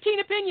have 15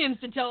 opinions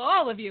to tell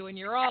all of you, and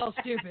you're all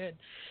stupid.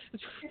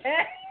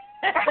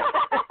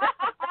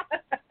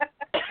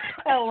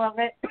 I love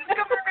it. Who's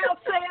coming around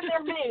saying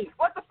they're me?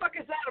 What the fuck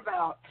is that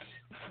about?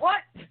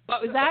 What?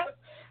 What was that?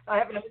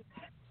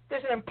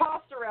 There's an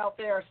imposter out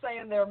there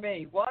saying they're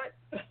me. What?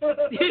 You're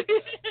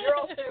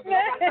all stupid.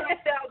 I got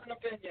 9,000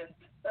 opinions.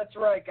 That's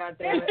right,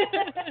 goddammit.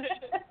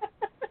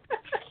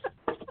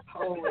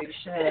 Holy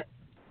shit.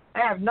 I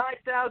have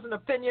 9,000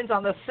 opinions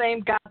on the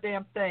same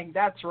goddamn thing.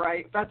 That's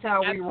right. That's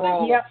how we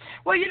roll. Yep.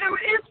 Well, you know,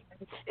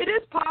 it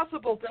is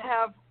possible to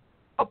have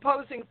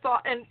opposing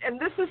thought, and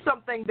this is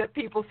something that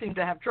people seem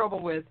to have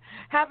trouble with,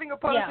 having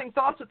opposing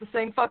thoughts at the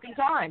same fucking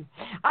time.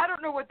 I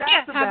don't know what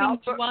that's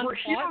about, but we're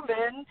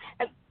human,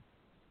 and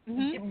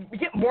you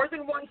get more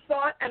than one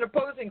thought and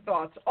opposing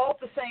thoughts all at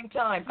the same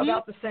time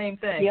about the same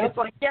thing. It's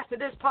like, yes,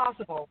 it is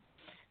possible.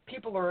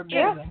 People are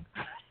amazing.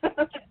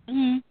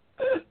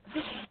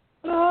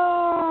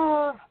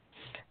 Oh.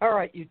 All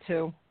right, you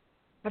two.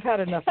 I've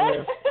had enough of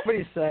this. What do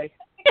you say?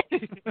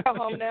 Come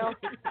home now.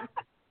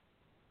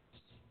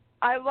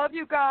 I love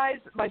you guys.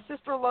 My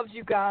sister loves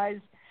you guys.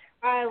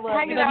 I love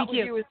Hanging out with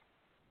you. It's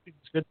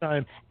a good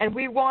time. And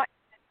we want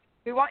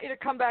you to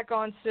come back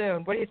on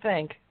soon. What do you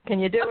think? Can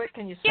you do it?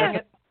 Can you sing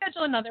it?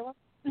 Schedule another one.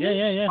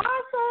 Yeah.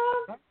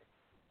 Awesome.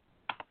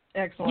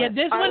 Excellent. Yeah,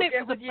 this one it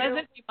was a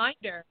pleasant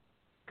reminder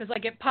because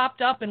like it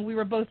popped up and we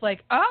were both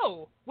like,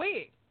 oh,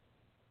 wait.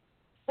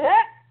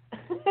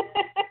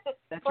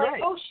 That's like,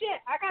 right. oh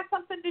shit, I got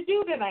something to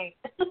do tonight.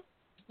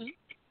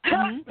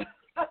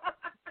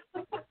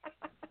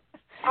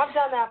 I've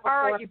done that before.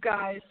 All right, you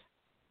guys.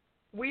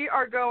 We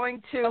are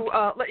going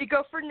to let you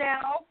go for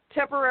now,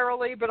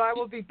 temporarily, but I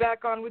will be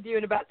back on with you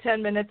in about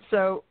 10 minutes,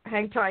 so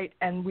hang tight,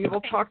 and we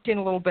will talk to you in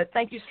a little bit.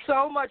 Thank you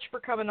so much for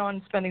coming on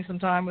and spending some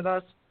time with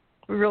us.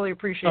 We really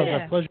appreciate it.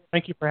 My pleasure.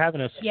 Thank you for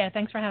having us. Yeah,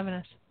 thanks for having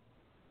us.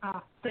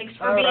 Thanks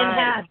for being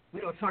had.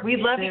 We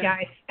love you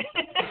guys.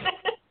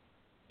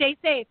 Stay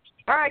safe.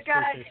 All right,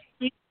 guys.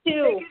 You Take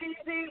too. it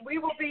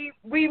easy.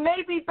 We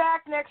may be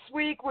back next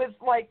week with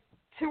like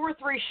 2 or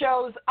 3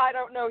 shows. I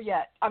don't know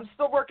yet. I'm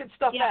still working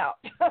stuff out.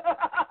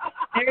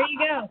 There you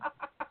go.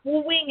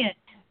 We'll wing it.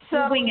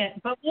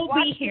 But we'll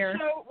be here.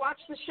 Watch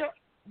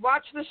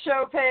the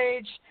show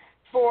page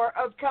for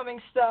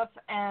upcoming stuff,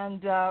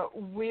 and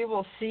we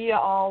will see you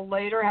all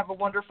later. Have a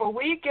wonderful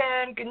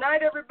weekend. Good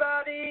night,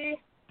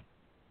 everybody.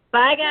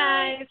 Bye,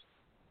 guys.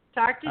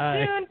 Talk to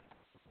you soon.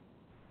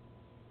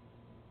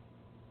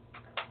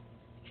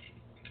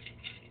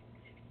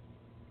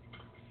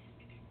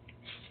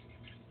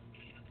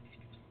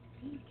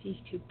 These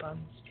 2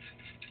 bums.